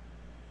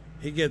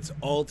gets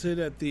alted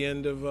at the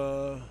end of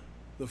the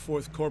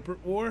Fourth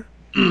Corporate War.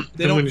 And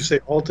when you say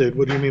alted,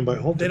 what do you mean by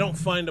alted? They don't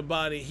find a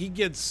body. He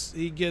gets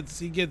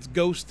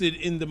ghosted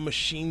in the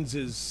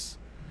machines.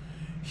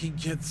 He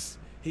gets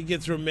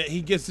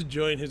to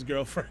join his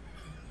girlfriend.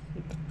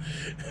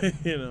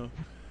 You know,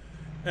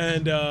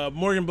 and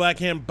Morgan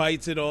Blackhand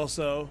bites it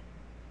also.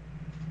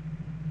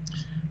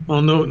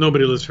 Well,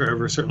 nobody lives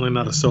forever. Certainly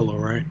not a Solo,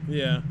 right?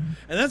 Yeah,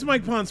 and that's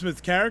Mike Pondsmith's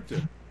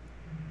character,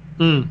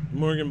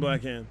 Morgan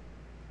Blackhand.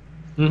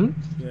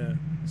 Mm-hmm. Yeah,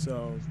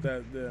 so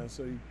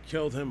so he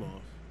killed him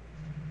off.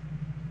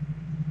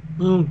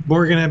 Well,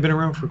 Morgan had been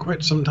around for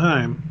quite some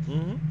time.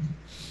 Mm-hmm.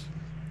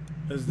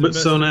 Now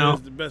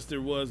the best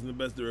there was and the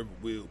best there ever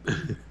will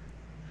be.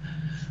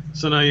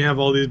 So now you have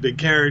all these big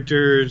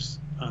characters,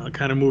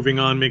 kind of moving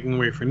on, making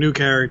way for new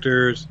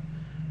characters.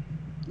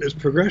 There's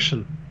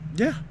progression.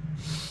 Yeah.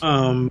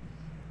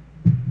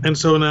 And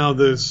so now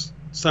this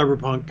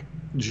cyberpunk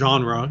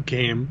genre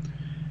game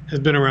has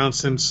been around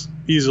since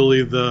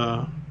easily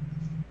the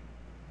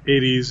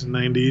 80s,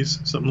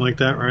 90s, something like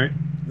that, right?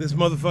 This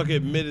motherfucker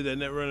admitted that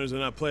Netrunners are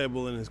not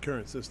playable in his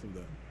current system,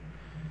 though.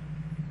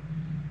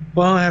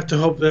 Well, I have to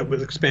hope that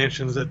with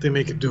expansions that they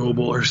make it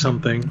doable or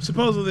something.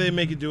 Supposedly they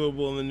make it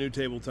doable in the new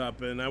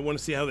tabletop, and I want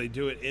to see how they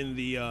do it in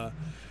the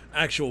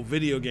actual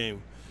video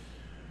game.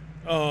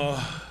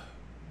 Because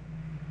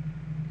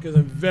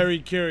I'm very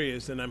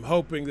curious, and I'm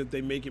hoping that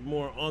they make it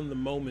more on the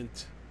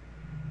moment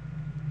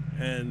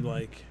and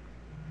like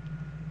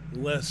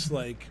less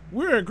like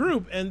we're a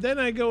group and then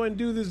I go and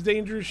do this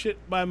dangerous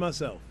shit by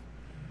myself.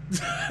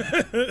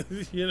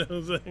 You know what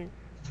I'm saying?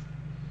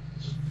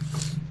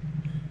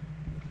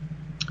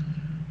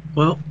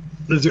 Well,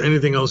 is there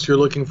anything else you're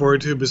looking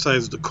forward to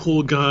besides the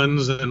cool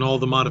guns and all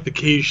the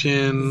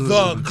modifications?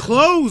 The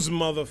clothes,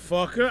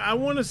 motherfucker. I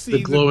want to see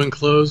the glowing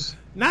clothes.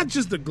 Not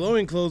just the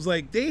glowing clothes,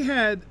 like they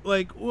had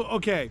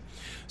okay,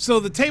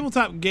 so the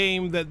tabletop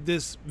game that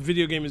this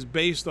video game is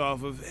based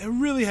off of, it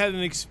really had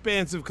an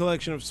expansive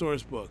collection of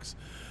source books.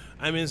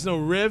 I mean, it's no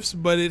riffs,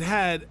 but it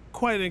had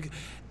quite an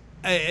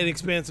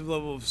expansive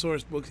level of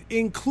source books,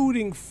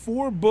 including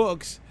 4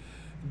 books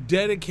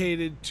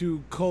dedicated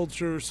to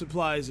culture,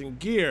 supplies, and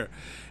gear.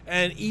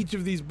 And each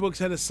of these books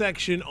had a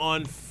section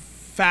on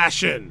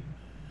fashion,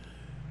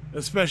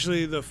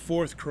 especially the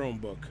 4th Chrome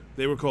book.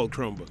 They were called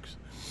Chrome books.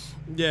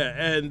 Yeah,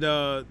 and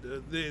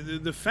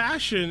the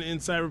fashion in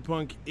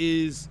Cyberpunk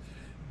is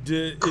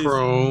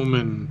chrome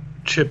and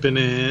chipping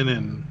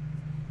in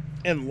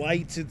and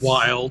lights. It's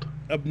wild,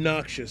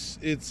 obnoxious.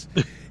 It's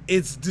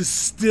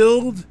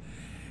distilled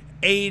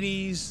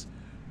 80s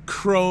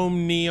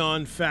chrome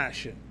neon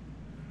fashion.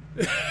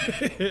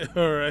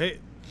 All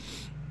right,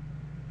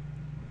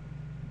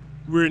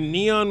 where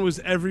neon was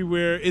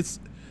everywhere. It's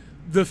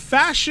the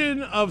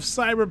fashion of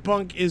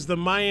Cyberpunk is the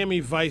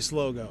Miami Vice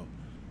logo.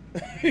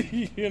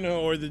 You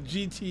know, or the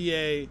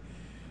GTA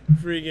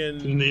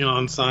friggin'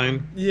 neon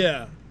sign.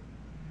 Yeah.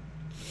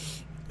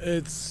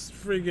 It's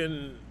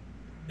friggin'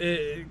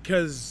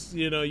 because,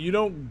 you know, you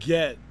don't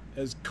get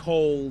as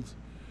cold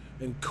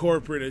and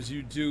corporate as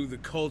you do the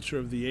culture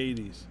of the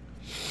 80s.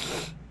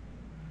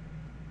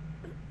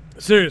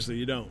 Seriously,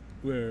 you don't.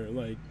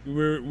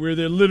 Where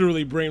they're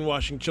literally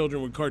brainwashing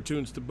children with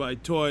cartoons to buy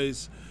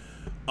toys.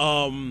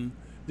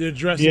 They're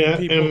dressing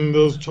people. And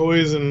those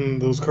toys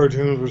and those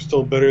cartoons were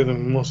still better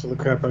than most of the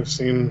crap I've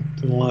seen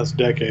in the last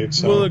decade.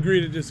 So we'll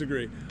agree to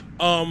disagree.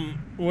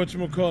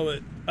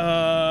 Whatchamacallit?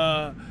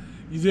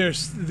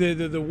 There's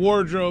the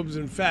wardrobes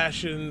and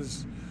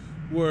fashions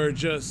were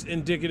just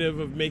indicative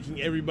of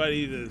making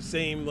everybody the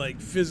same like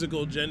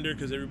physical gender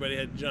because everybody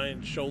had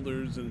giant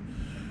shoulders and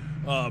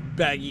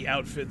baggy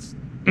outfits.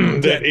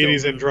 That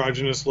 80s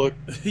androgynous look.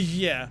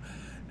 Yeah,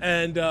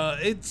 and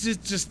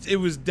it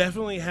was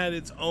definitely had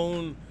its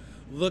own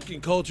look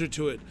and culture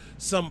to it.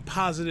 Some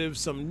positive,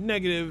 some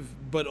negative,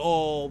 but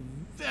all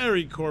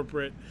very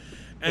corporate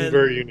and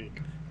very unique.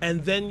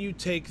 And then you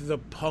take the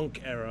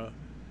punk era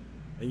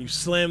and you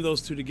slam those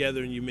two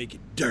together and you make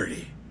it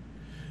dirty.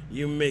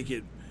 You make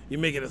it You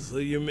make it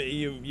you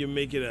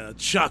make it a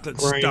chocolate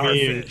Grimy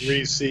and starfish.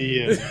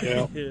 greasy and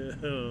Yeah,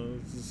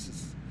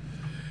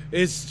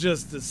 it's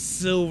just a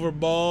silver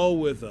ball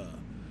with a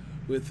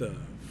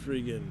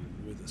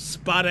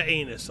spot of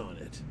anus on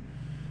it.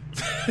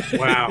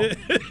 wow.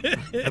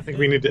 I think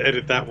we need to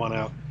edit that one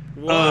out.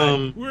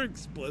 Why? We're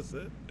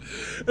explicit.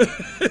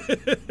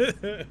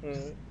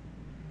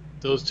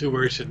 Those two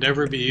words should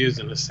never be used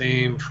in the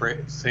same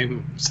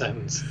same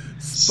sentence.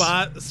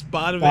 Spot of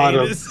Spot of-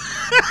 anus.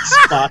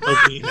 Spot of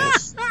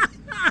Venus.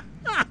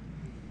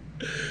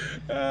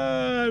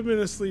 I'm in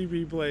a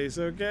sleepy place,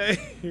 okay?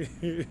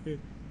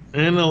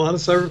 And a lot of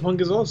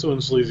cyberpunk is also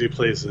in sleazy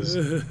places.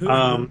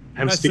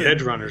 Hence the said-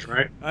 edge runners,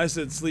 right? I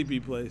said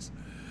sleepy place.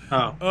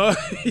 Oh,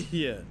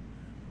 Yeah.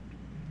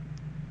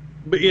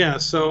 but yeah.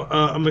 So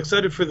I'm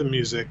excited for the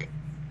music,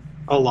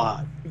 a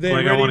lot. They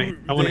Like I already-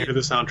 want to they- hear the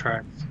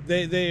soundtrack.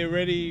 They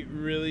already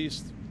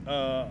released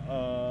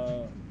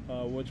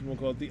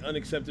whatchamacallit, the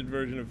unaccepted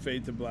version of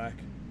Fade to Black.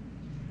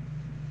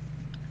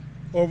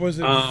 Or was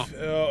it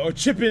or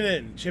Chipping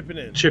In? Chipping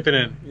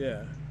in.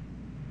 Yeah.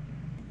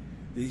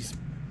 These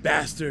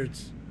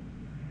bastards.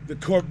 The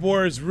Corp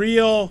War is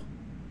real.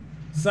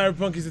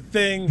 Cyberpunk is a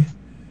thing.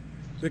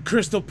 The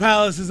Crystal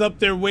Palace is up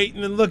there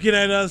waiting and looking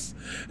at us.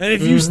 And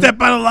if you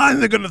step out of line,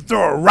 they're going to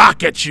throw a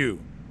rock at you.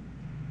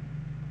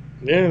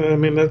 Yeah, I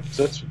mean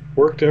that's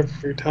worked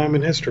every time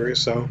in history.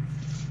 So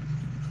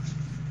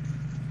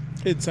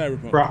It's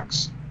Cyberpunk.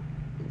 rocks.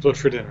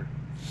 What's for dinner?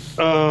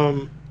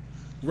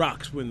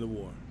 Rocks win the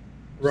war.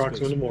 Rocks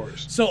Space. win the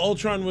wars. So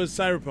Ultron was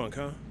Cyberpunk,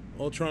 huh?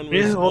 Ultron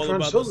was Yeah, all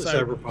Ultron's about the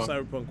totally cyberpunk.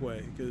 cyberpunk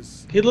way.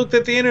 Because He looked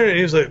at the internet and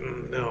he was like,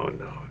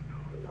 no.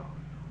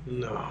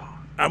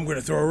 I'm going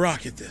to throw a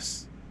rock at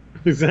this.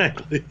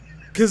 Exactly.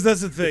 Because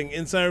that's the thing.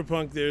 In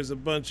Cyberpunk, there's a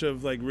bunch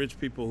of like rich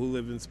people who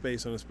live in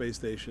space on a space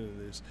station, and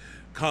there's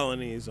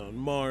colonies on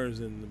Mars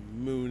and the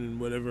moon and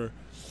whatever.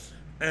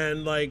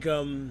 And like,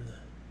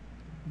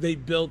 they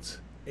built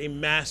a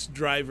mass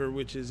driver,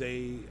 which is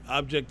a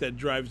object that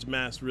drives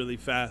mass really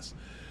fast,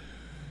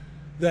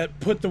 that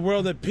put the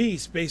world at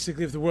peace.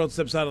 Basically, if the world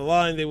steps out of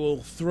line, they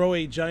will throw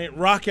a giant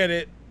rock at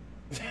it,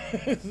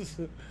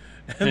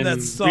 and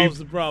that solves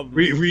the problem.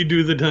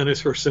 Redo the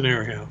dinosaur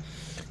scenario.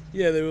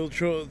 Yeah, they will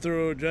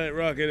throw a giant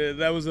rock at it.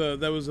 That was a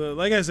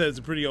like I said, it's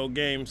a pretty old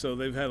game, so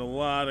they've had a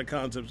lot of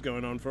concepts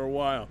going on for a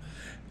while.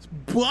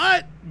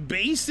 But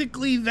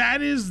basically,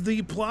 that is the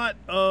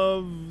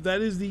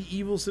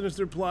evil,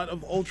 sinister plot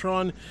of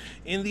Ultron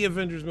in the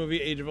Avengers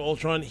movie, Age of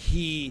Ultron.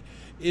 He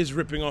is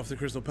ripping off the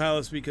Crystal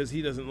Palace because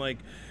he doesn't like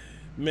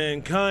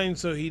mankind,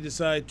 so he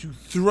decided to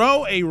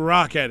throw a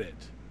rock at it.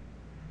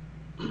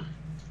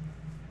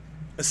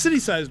 A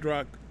city-sized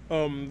rock.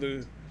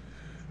 The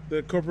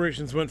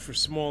corporations went for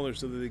smaller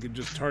so that they could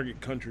just target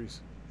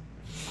countries.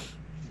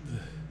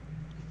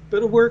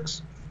 But it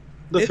works.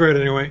 The thread,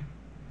 anyway.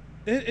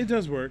 It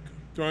does work.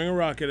 Throwing a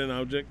rock at an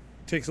object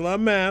takes a lot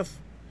of math,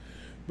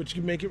 but you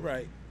can make it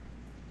right.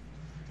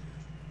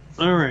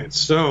 All right,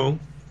 so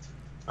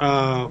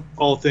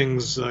all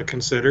things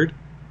considered,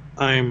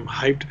 I'm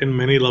hyped in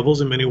many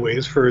levels, in many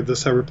ways, for the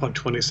Cyberpunk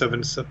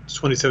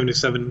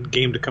 2077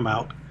 game to come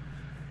out.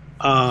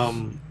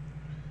 I'm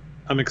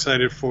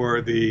excited for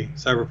the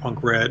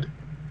Cyberpunk Red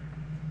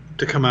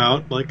to come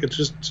out. Like,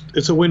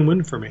 it's a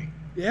win-win for me.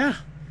 Yeah,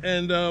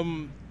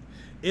 and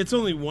it's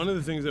only one of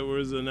the things that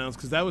was announced,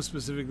 because that was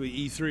specifically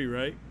E3,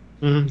 right?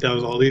 That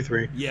was all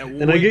E3. Yeah,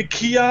 and I get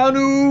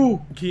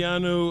Keanu!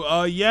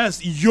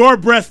 Yes, you're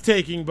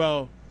breathtaking,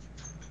 Bo.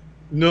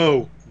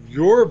 No,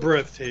 you're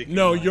breathtaking.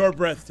 No, Mike. you're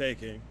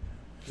breathtaking.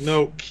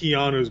 No,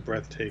 Keanu's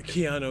breathtaking.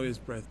 Keanu is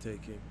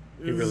breathtaking.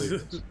 He really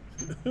is.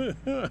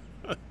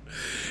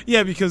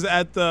 Yeah, because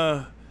at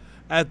the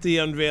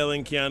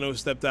unveiling, Keanu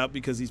stepped out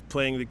because he's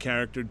playing the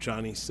character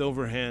Johnny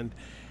Silverhand,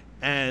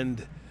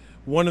 and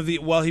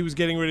while he was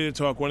getting ready to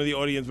talk, one of the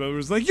audience members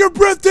was like, "You're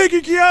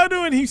breathtaking,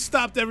 Keanu," and he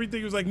stopped everything.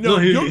 He was like, "No,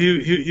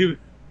 he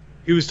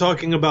was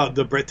talking about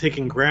the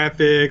breathtaking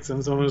graphics,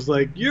 and someone was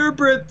like, "You're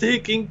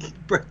breathtaking,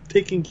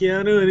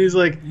 Keanu," and he's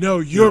like, no,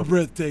 you're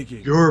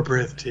breathtaking. "You're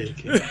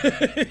breathtaking."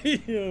 You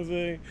know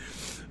what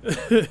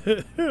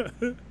I'm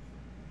saying?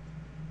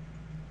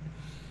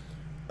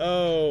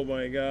 Oh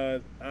my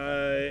God,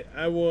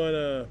 I want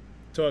to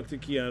talk to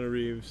Keanu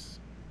Reeves,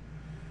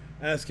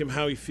 ask him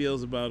how he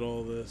feels about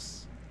all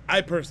this.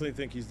 I personally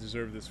think he's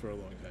deserved this for a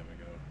long time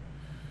ago,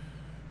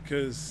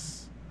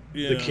 because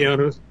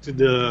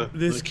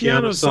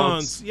Keanu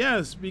Sans,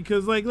 yes,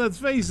 because like, let's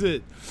face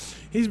it,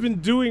 he's been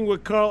doing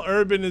what Carl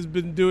Urban has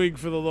been doing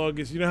for the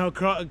longest. You know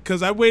how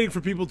because I'm waiting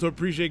for people to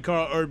appreciate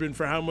Carl Urban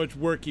for how much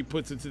work he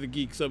puts into the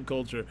geek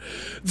subculture.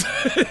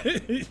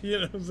 You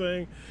know what I'm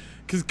saying?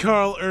 Because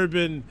Carl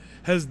Urban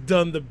has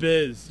done the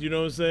biz. You know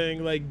what I'm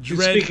saying? Like,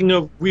 Speaking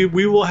of, we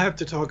will have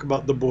to talk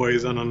about The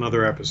Boys on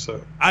another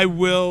episode. I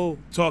will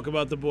talk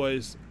about The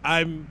Boys.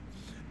 I'm,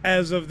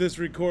 as of this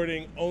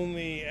recording,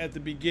 only at the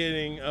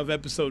beginning of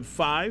episode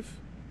 5.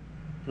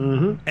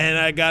 Mm-hmm. And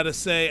I gotta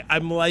say,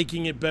 I'm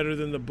liking it better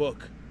than the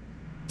book.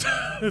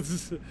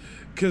 Because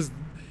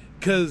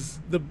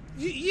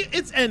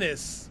it's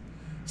Ennis.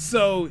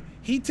 So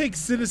he takes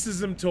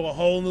cynicism to a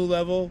whole new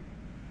level.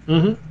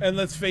 Mm-hmm. And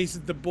let's face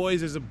it, The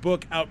Boys is a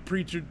book out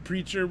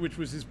Preacher, which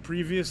was his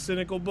previous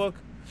cynical book.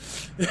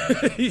 You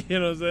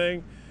know what I'm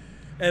saying?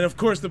 And of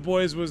course, The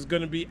Boys was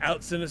going to be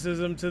out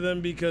cynicism to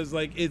them because,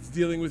 like, it's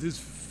dealing with his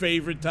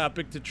favorite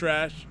topic to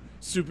trash,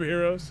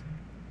 superheroes.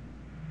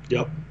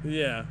 Yep.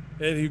 Yeah,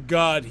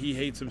 and he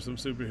hates him some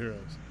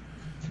superheroes.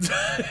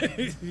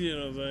 You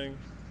know what I'm saying?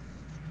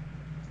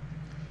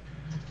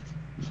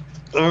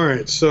 All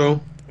right.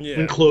 So, Yeah.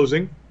 in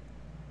closing,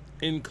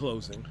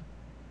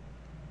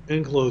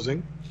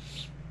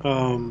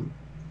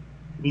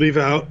 leave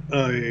out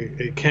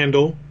a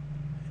candle.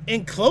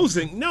 In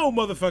closing, no,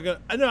 motherfucker.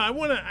 No, I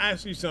want to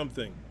ask you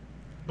something.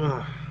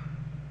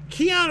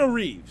 Keanu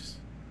Reeves,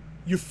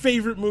 your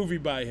favorite movie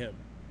by him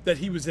that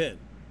he was in.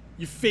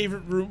 Your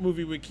favorite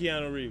movie with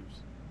Keanu Reeves.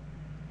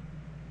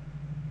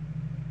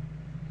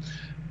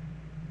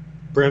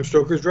 Bram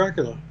Stoker's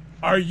Dracula.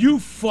 Are you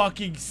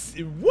fucking...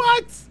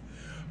 What?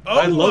 Oh,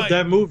 I love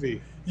that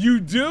movie. You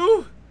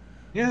do?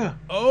 Yeah.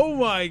 Oh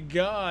my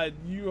God,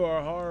 you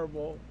are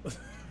horrible.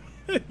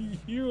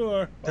 You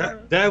are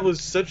horrible. That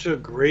was such a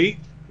great,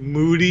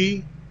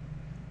 moody...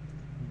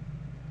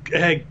 It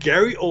had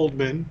Gary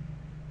Oldman,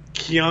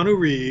 Keanu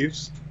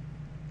Reeves.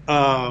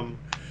 Keanu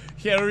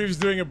Reeves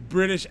doing a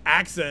British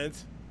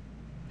accent.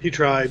 He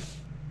tried.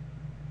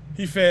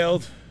 He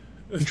failed.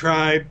 He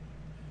tried.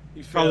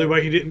 He failed. Probably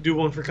why he didn't do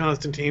one for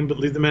Constantine, but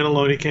leave the man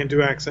alone. He can't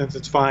do accents.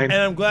 It's fine.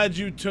 And I'm glad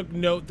you took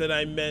note that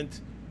I meant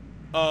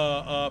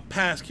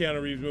past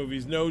Keanu Reeves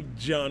movies. No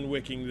John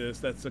Wicking this.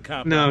 That's a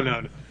cop No.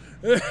 out.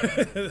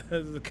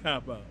 That's a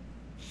cop out.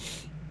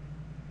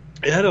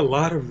 It had a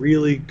lot of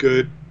really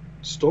good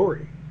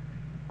story.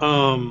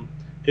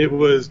 It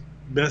was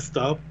messed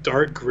up,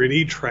 dark,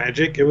 gritty,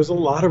 tragic. It was a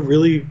lot of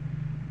really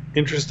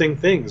interesting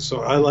things.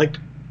 So I liked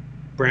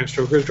Bram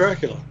Stoker's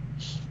Dracula.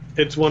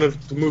 It's one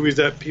of the movies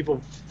that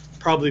people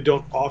probably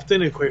don't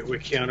often equate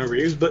with Keanu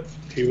Reeves, but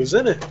he was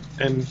in it,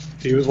 and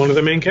he was one of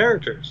the main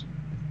characters.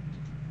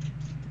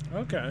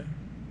 Okay.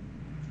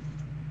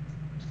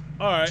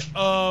 All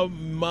right.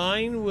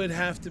 Mine would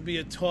have to be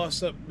a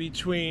toss-up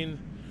between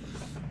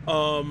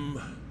A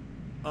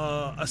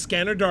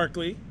Scanner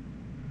Darkly.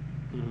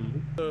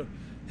 Mm-hmm.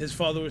 His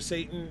father was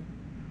Satan.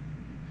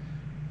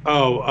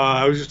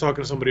 I was just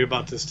talking to somebody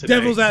about this today.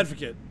 Devil's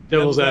Advocate.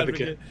 Devil's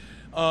Advocate.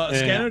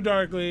 Scanner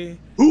Darkly.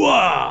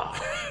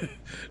 Hooah!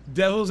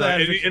 Devil's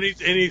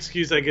Advocate. Any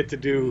excuse I get to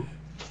do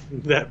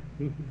that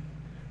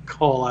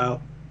call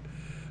out.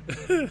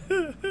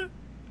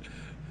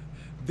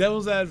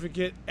 Devil's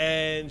Advocate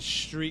and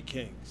Street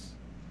Kings.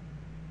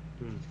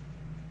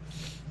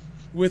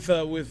 With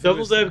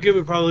Devil's Advocate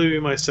would probably be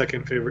my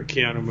second favorite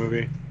Keanu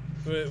movie.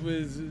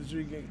 With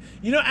Street Kings.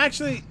 You know,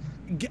 actually,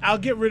 I'll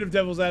get rid of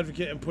Devil's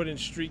Advocate and put in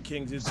Street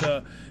Kings.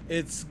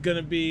 It's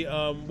gonna be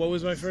what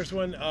was my first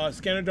one?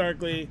 Scanner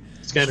Darkly,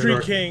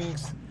 Street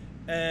Kings,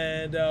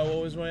 and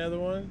what was my other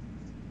one?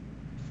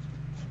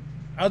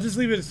 I'll just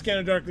leave it as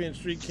Scanner Darkly and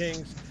Street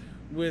Kings,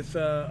 with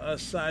a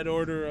side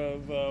order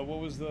of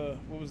what was the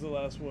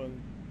last one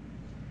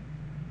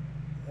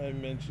I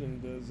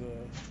mentioned as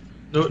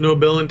No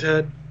Bill and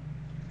Ted.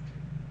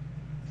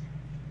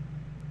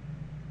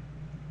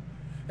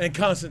 And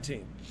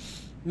Constantine.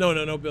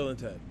 No, Bill and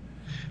Ted.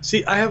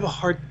 See, I have a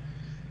hard.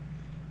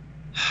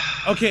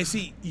 Okay,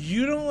 see,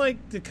 you don't like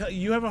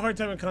you have a hard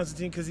time with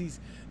Constantine because he's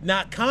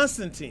not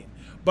Constantine.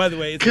 By the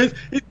way,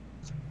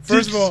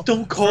 first of all,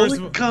 don't call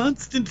it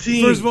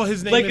Constantine. First of all,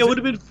 his name I would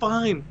have been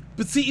fine.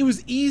 But see, it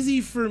was easy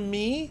for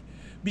me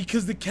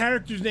because the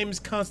character's name is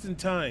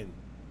Constantine.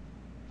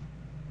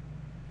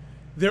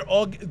 They're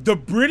all the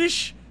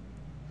British.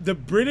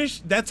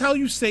 That's how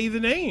you say the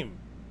name.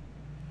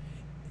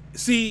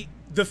 See,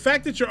 the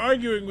fact that you're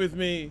arguing with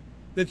me,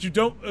 that you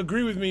don't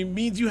agree with me,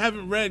 means you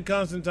haven't read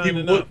Constantine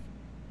enough.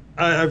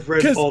 I've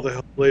read all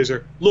the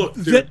Hellblazer. Look,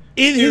 dude,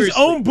 in his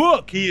own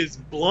book, he is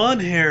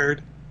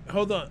blonde-haired.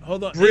 Hold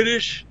on.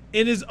 British.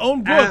 In his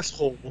own book,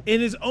 asshole.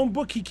 In his own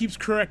book, he keeps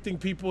correcting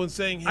people and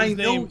saying his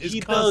name is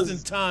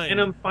Constantine.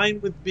 And I'm fine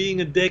with being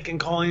a dick and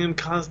calling him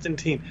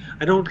Constantine.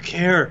 I don't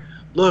care.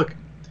 Look,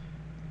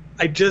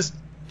 he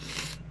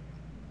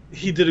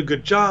did a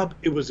good job.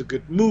 It was a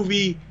good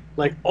movie.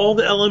 Like, all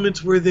the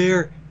elements were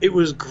there. It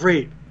was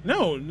great.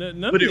 No,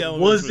 none of the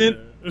elements were there.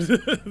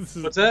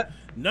 What's that?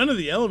 None of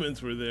the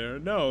elements were there.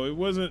 No, it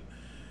wasn't.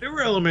 There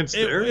were elements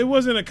there. It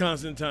wasn't a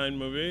Constantine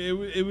movie.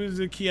 It was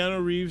a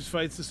Keanu Reeves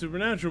fights the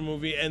supernatural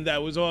movie, and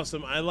that was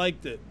awesome. I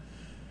liked it.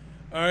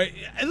 All right.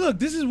 And look,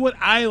 this is what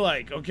I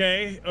like,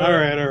 okay? All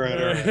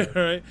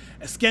right.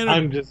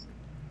 I'm just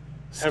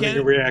having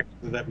a reaction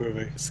to that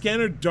movie.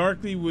 Scanner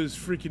Darkly was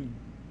freaking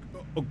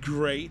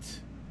great.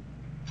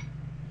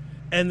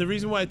 And the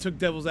reason why I took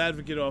Devil's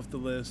Advocate off the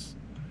list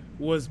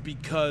was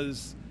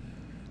because,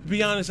 to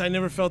be honest, I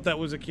never felt that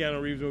was a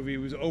Keanu Reeves movie. It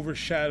was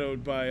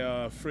overshadowed by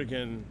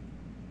freaking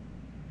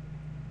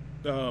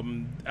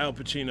Al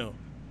Pacino.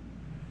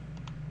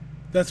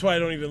 That's why I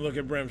don't even look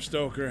at Bram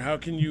Stoker. How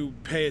can you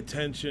pay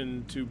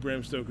attention to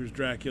Bram Stoker's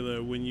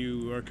Dracula when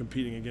you are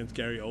competing against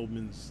Gary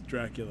Oldman's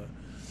Dracula?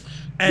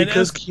 And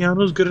because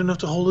Keanu's good enough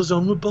to hold his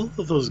own with both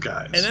of those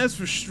guys. And as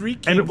for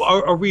Street Kings, and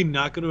are we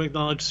not going to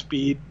acknowledge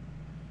Speed?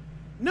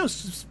 no,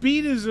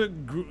 Speed is a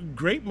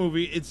great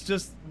movie. It's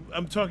just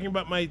I'm talking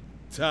about my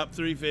top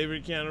 3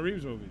 favorite Keanu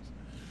Reeves movies,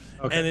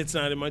 Okay. and it's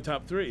not in my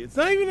top 3. It's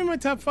not even in my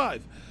top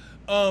 5.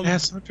 It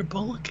has Sandra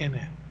Bullock in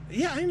it.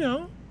 Yeah, I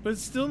know, but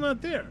it's still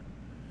not there.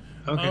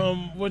 Okay.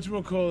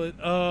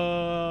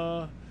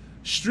 Whatchamacallit?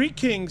 Street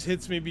Kings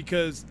hits me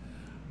because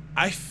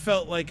I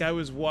felt like I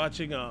was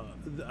watching a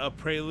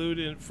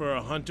prelude for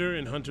a Hunter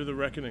in Hunter the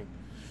Reckoning.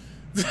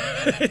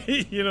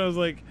 You know, it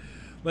was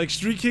like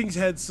Street Kings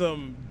had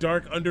some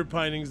dark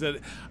underpinnings that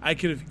I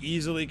could have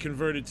easily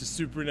converted to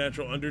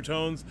supernatural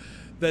undertones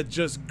that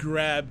just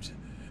grabbed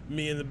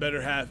me in the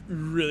better half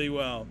really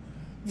well.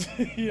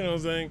 You know what I'm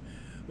saying?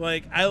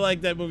 Like, I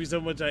like that movie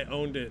so much I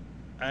owned it.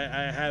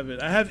 I have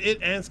it. I have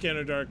it and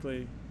Scanner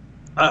Darkly.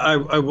 I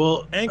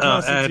will And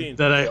add Constantine.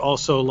 that I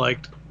also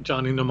liked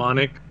Johnny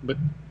Mnemonic, but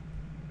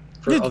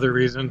for Yeah, other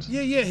reasons.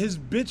 Yeah, his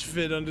bitch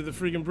fit under the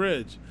freaking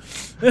bridge.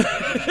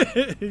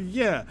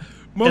 Yeah.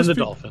 And the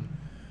dolphin.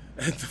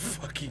 And the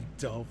fucking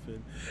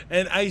dolphin.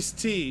 And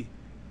Ice-T.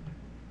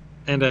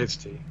 And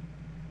Ice-T.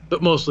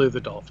 But mostly the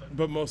dolphin.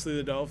 But mostly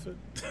the dolphin.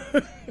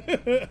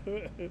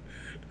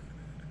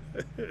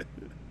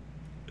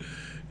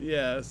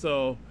 Yeah,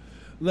 so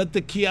let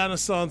the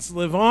Keanu-sans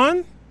live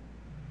on.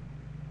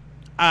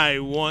 I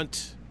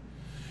want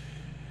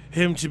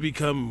him to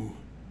become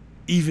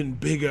even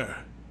bigger.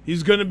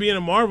 He's going to be in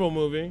a Marvel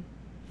movie.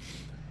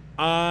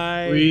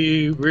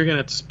 We're gonna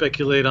have to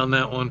speculate on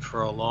that one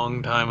for a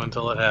long time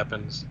until it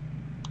happens.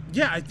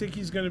 Yeah, I think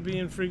he's going to be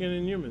in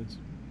friggin' Inhumans.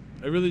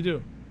 I really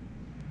do.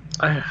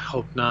 I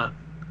hope not.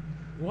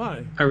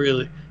 Why?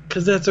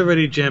 Because that's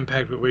already jam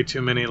packed with way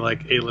too many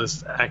like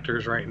A-list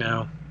actors right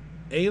now.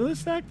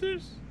 A-list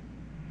actors?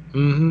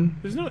 Mm-hmm.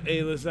 There's no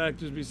A-list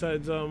actors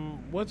besides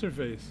what's her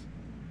face?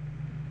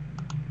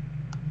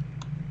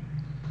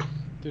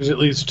 There's at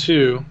least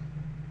 2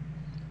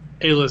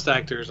 A-list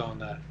actors on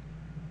that.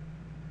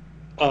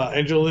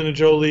 Angelina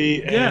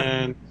Jolie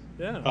and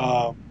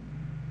Yeah.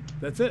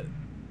 That's it.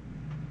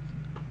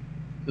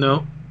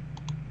 no,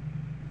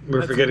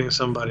 we're That's forgetting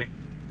somebody.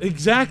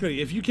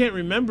 Exactly. If you can't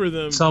remember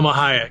them, Salma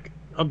Hayek.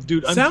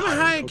 Dude, I'm Salma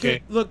tired, Hayek.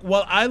 okay? Look,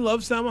 while I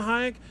love Salma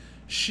Hayek,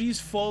 she's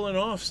fallen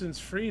off since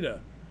Frida,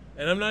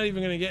 and I'm not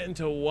even going to get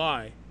into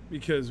why,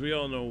 because we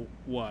all know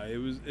why.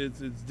 It's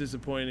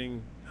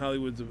disappointing.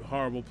 Hollywood's a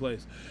horrible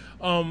place.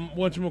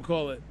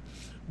 Whatchamacallit.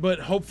 But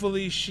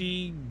hopefully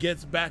she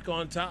gets back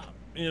on top.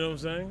 You know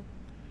what I'm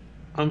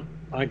saying?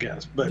 I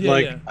guess, but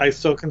Yeah. I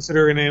still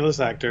consider her an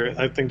A-list actor.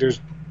 I think there's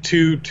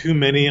too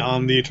many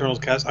on the Eternals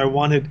cast. I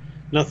wanted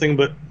nothing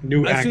but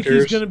new I actors. think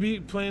he's going to be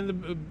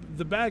playing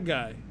the bad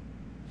guy.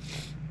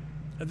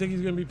 I think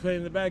he's going to be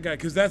playing the bad guy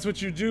because that's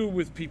what you do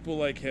with people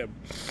like him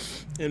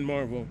in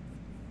Marvel.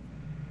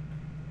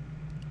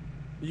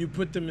 You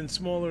put them in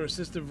smaller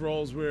assistive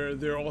roles where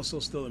they're also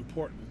still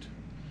important.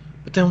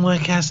 But then why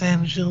cast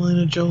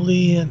Angelina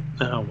Jolie and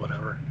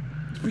whatever?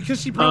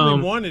 Because she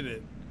probably wanted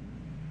it.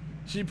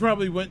 She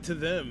probably went to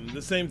them.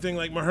 The same thing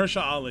like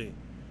Mahershala Ali.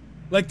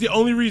 Like the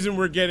only reason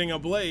we're getting a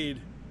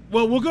Blade.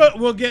 Well,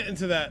 we'll get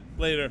into that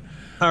later.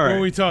 All right.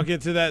 When we talk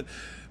into that.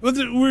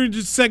 We're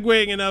just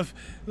segueing enough.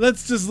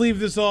 Let's just leave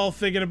this all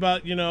thinking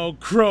about,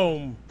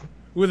 Chrome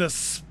with a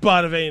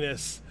spot of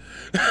anus.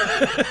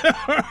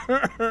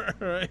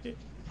 Right?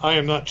 I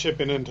am not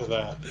chipping into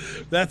that.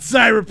 That's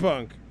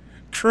Cyberpunk.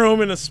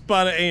 Chrome and a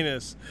spot of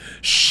anus.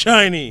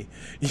 Shiny,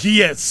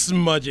 yet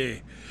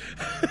smudgy.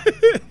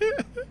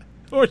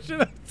 Or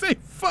should I say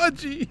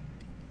fudgy?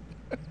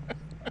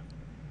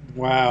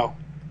 Wow.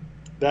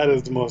 That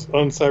is the most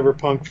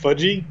un-cyberpunk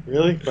fudgy?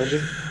 Really?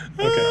 Fudgy?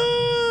 Okay.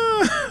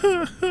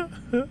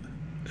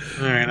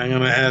 All right, I'm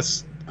gonna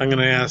ask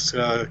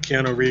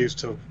Keanu Reeves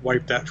to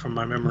wipe that from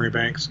my memory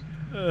banks.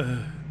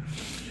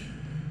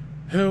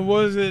 What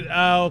was it?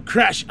 I'll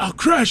crash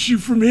you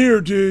from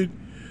here, dude.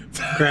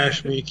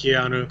 Crash me,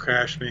 Keanu,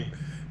 crash me.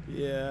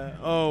 Yeah.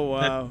 Oh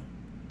wow.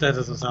 That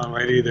doesn't sound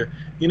right either.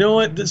 You know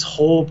what? This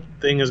whole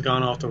thing has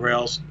gone off the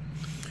rails.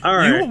 All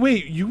right.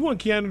 You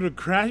want Keanu to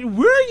crash?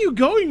 Where are you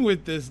going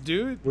with this,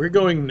 dude? We're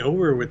going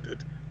nowhere with it.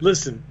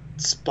 Listen,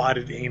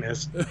 spotted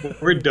anus.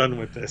 We're done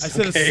with this. I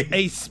said okay?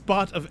 a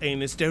spot of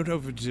anus. Don't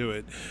overdo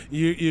it.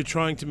 You're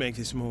trying to make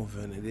this more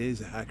than it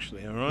is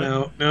actually. All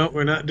right. No,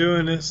 we're not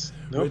doing this.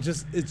 Nope.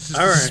 It's just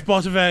All a right.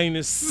 spot of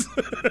anus.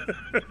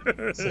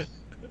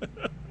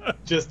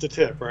 Just a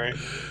tip, right?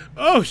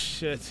 Oh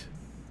shit.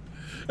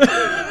 All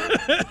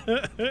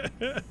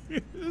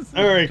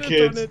right,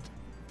 kids.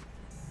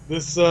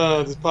 This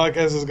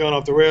podcast has gone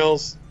off the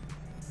rails.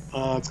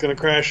 It's gonna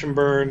crash and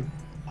burn.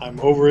 I'm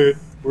over it.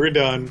 We're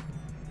done.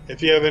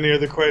 If you have any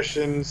other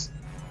questions,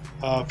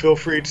 feel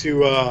free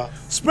to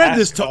Spread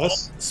this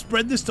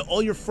ask to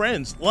all your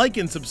friends. Like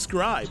and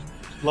subscribe.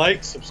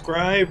 like,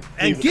 subscribe,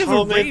 And leave give a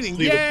comments, rating.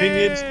 leave Yay!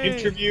 opinions,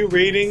 interview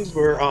ratings.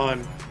 We're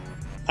on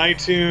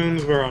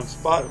iTunes. We're on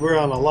We're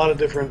on a lot of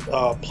different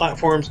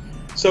platforms.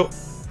 So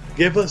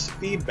give us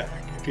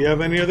feedback. If you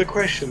have any other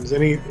questions,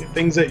 any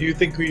things that you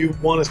think you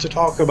want us to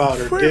talk about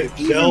or We're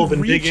delve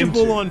and dig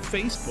reachable into, on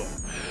Facebook.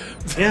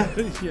 yeah,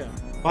 Yeah.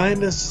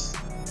 find us.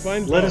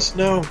 Find Let Bo. us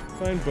know.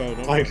 Find Bo.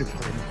 Don't Find,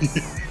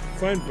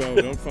 find Bo.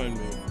 Don't find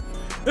me.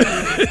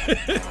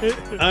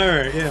 All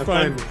right, yeah,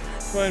 find me.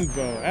 Find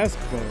Bo. Ask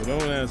Bo.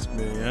 Don't ask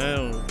me.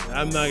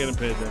 I'm not gonna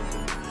pay attention.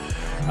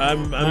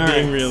 I'm All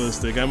being right.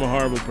 realistic. I'm a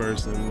horrible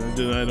person.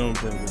 I don't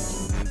pay attention to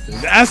these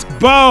things. Ask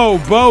Bo.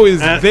 Bo is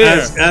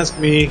there. Ask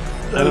me.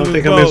 I don't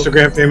think Bo. I'm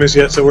Instagram famous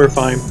yet, so we're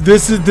fine.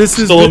 This is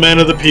Still a man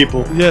of the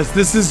people. Yes,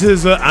 this is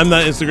his. I'm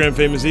not Instagram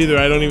famous either.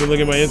 I don't even look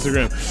at my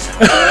Instagram.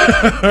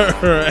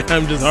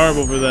 I'm just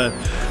horrible for that.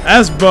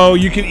 Ask Bo.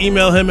 You can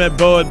email him at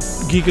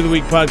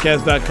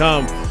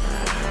bo@geekoftheweekpodcast.com.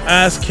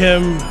 Ask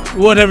him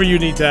whatever you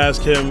need to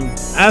ask him.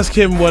 Ask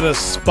him what a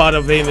spot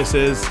of anus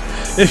is.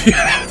 If you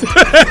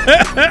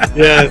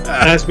Yeah,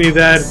 ask me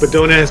that, but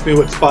don't ask me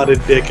what spotted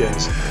dick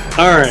is.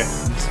 All right.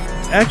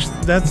 Actually,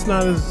 that's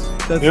not as.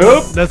 That's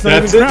Nope. That's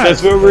not That's even it. crass.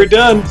 That's where we're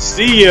done.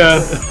 See ya.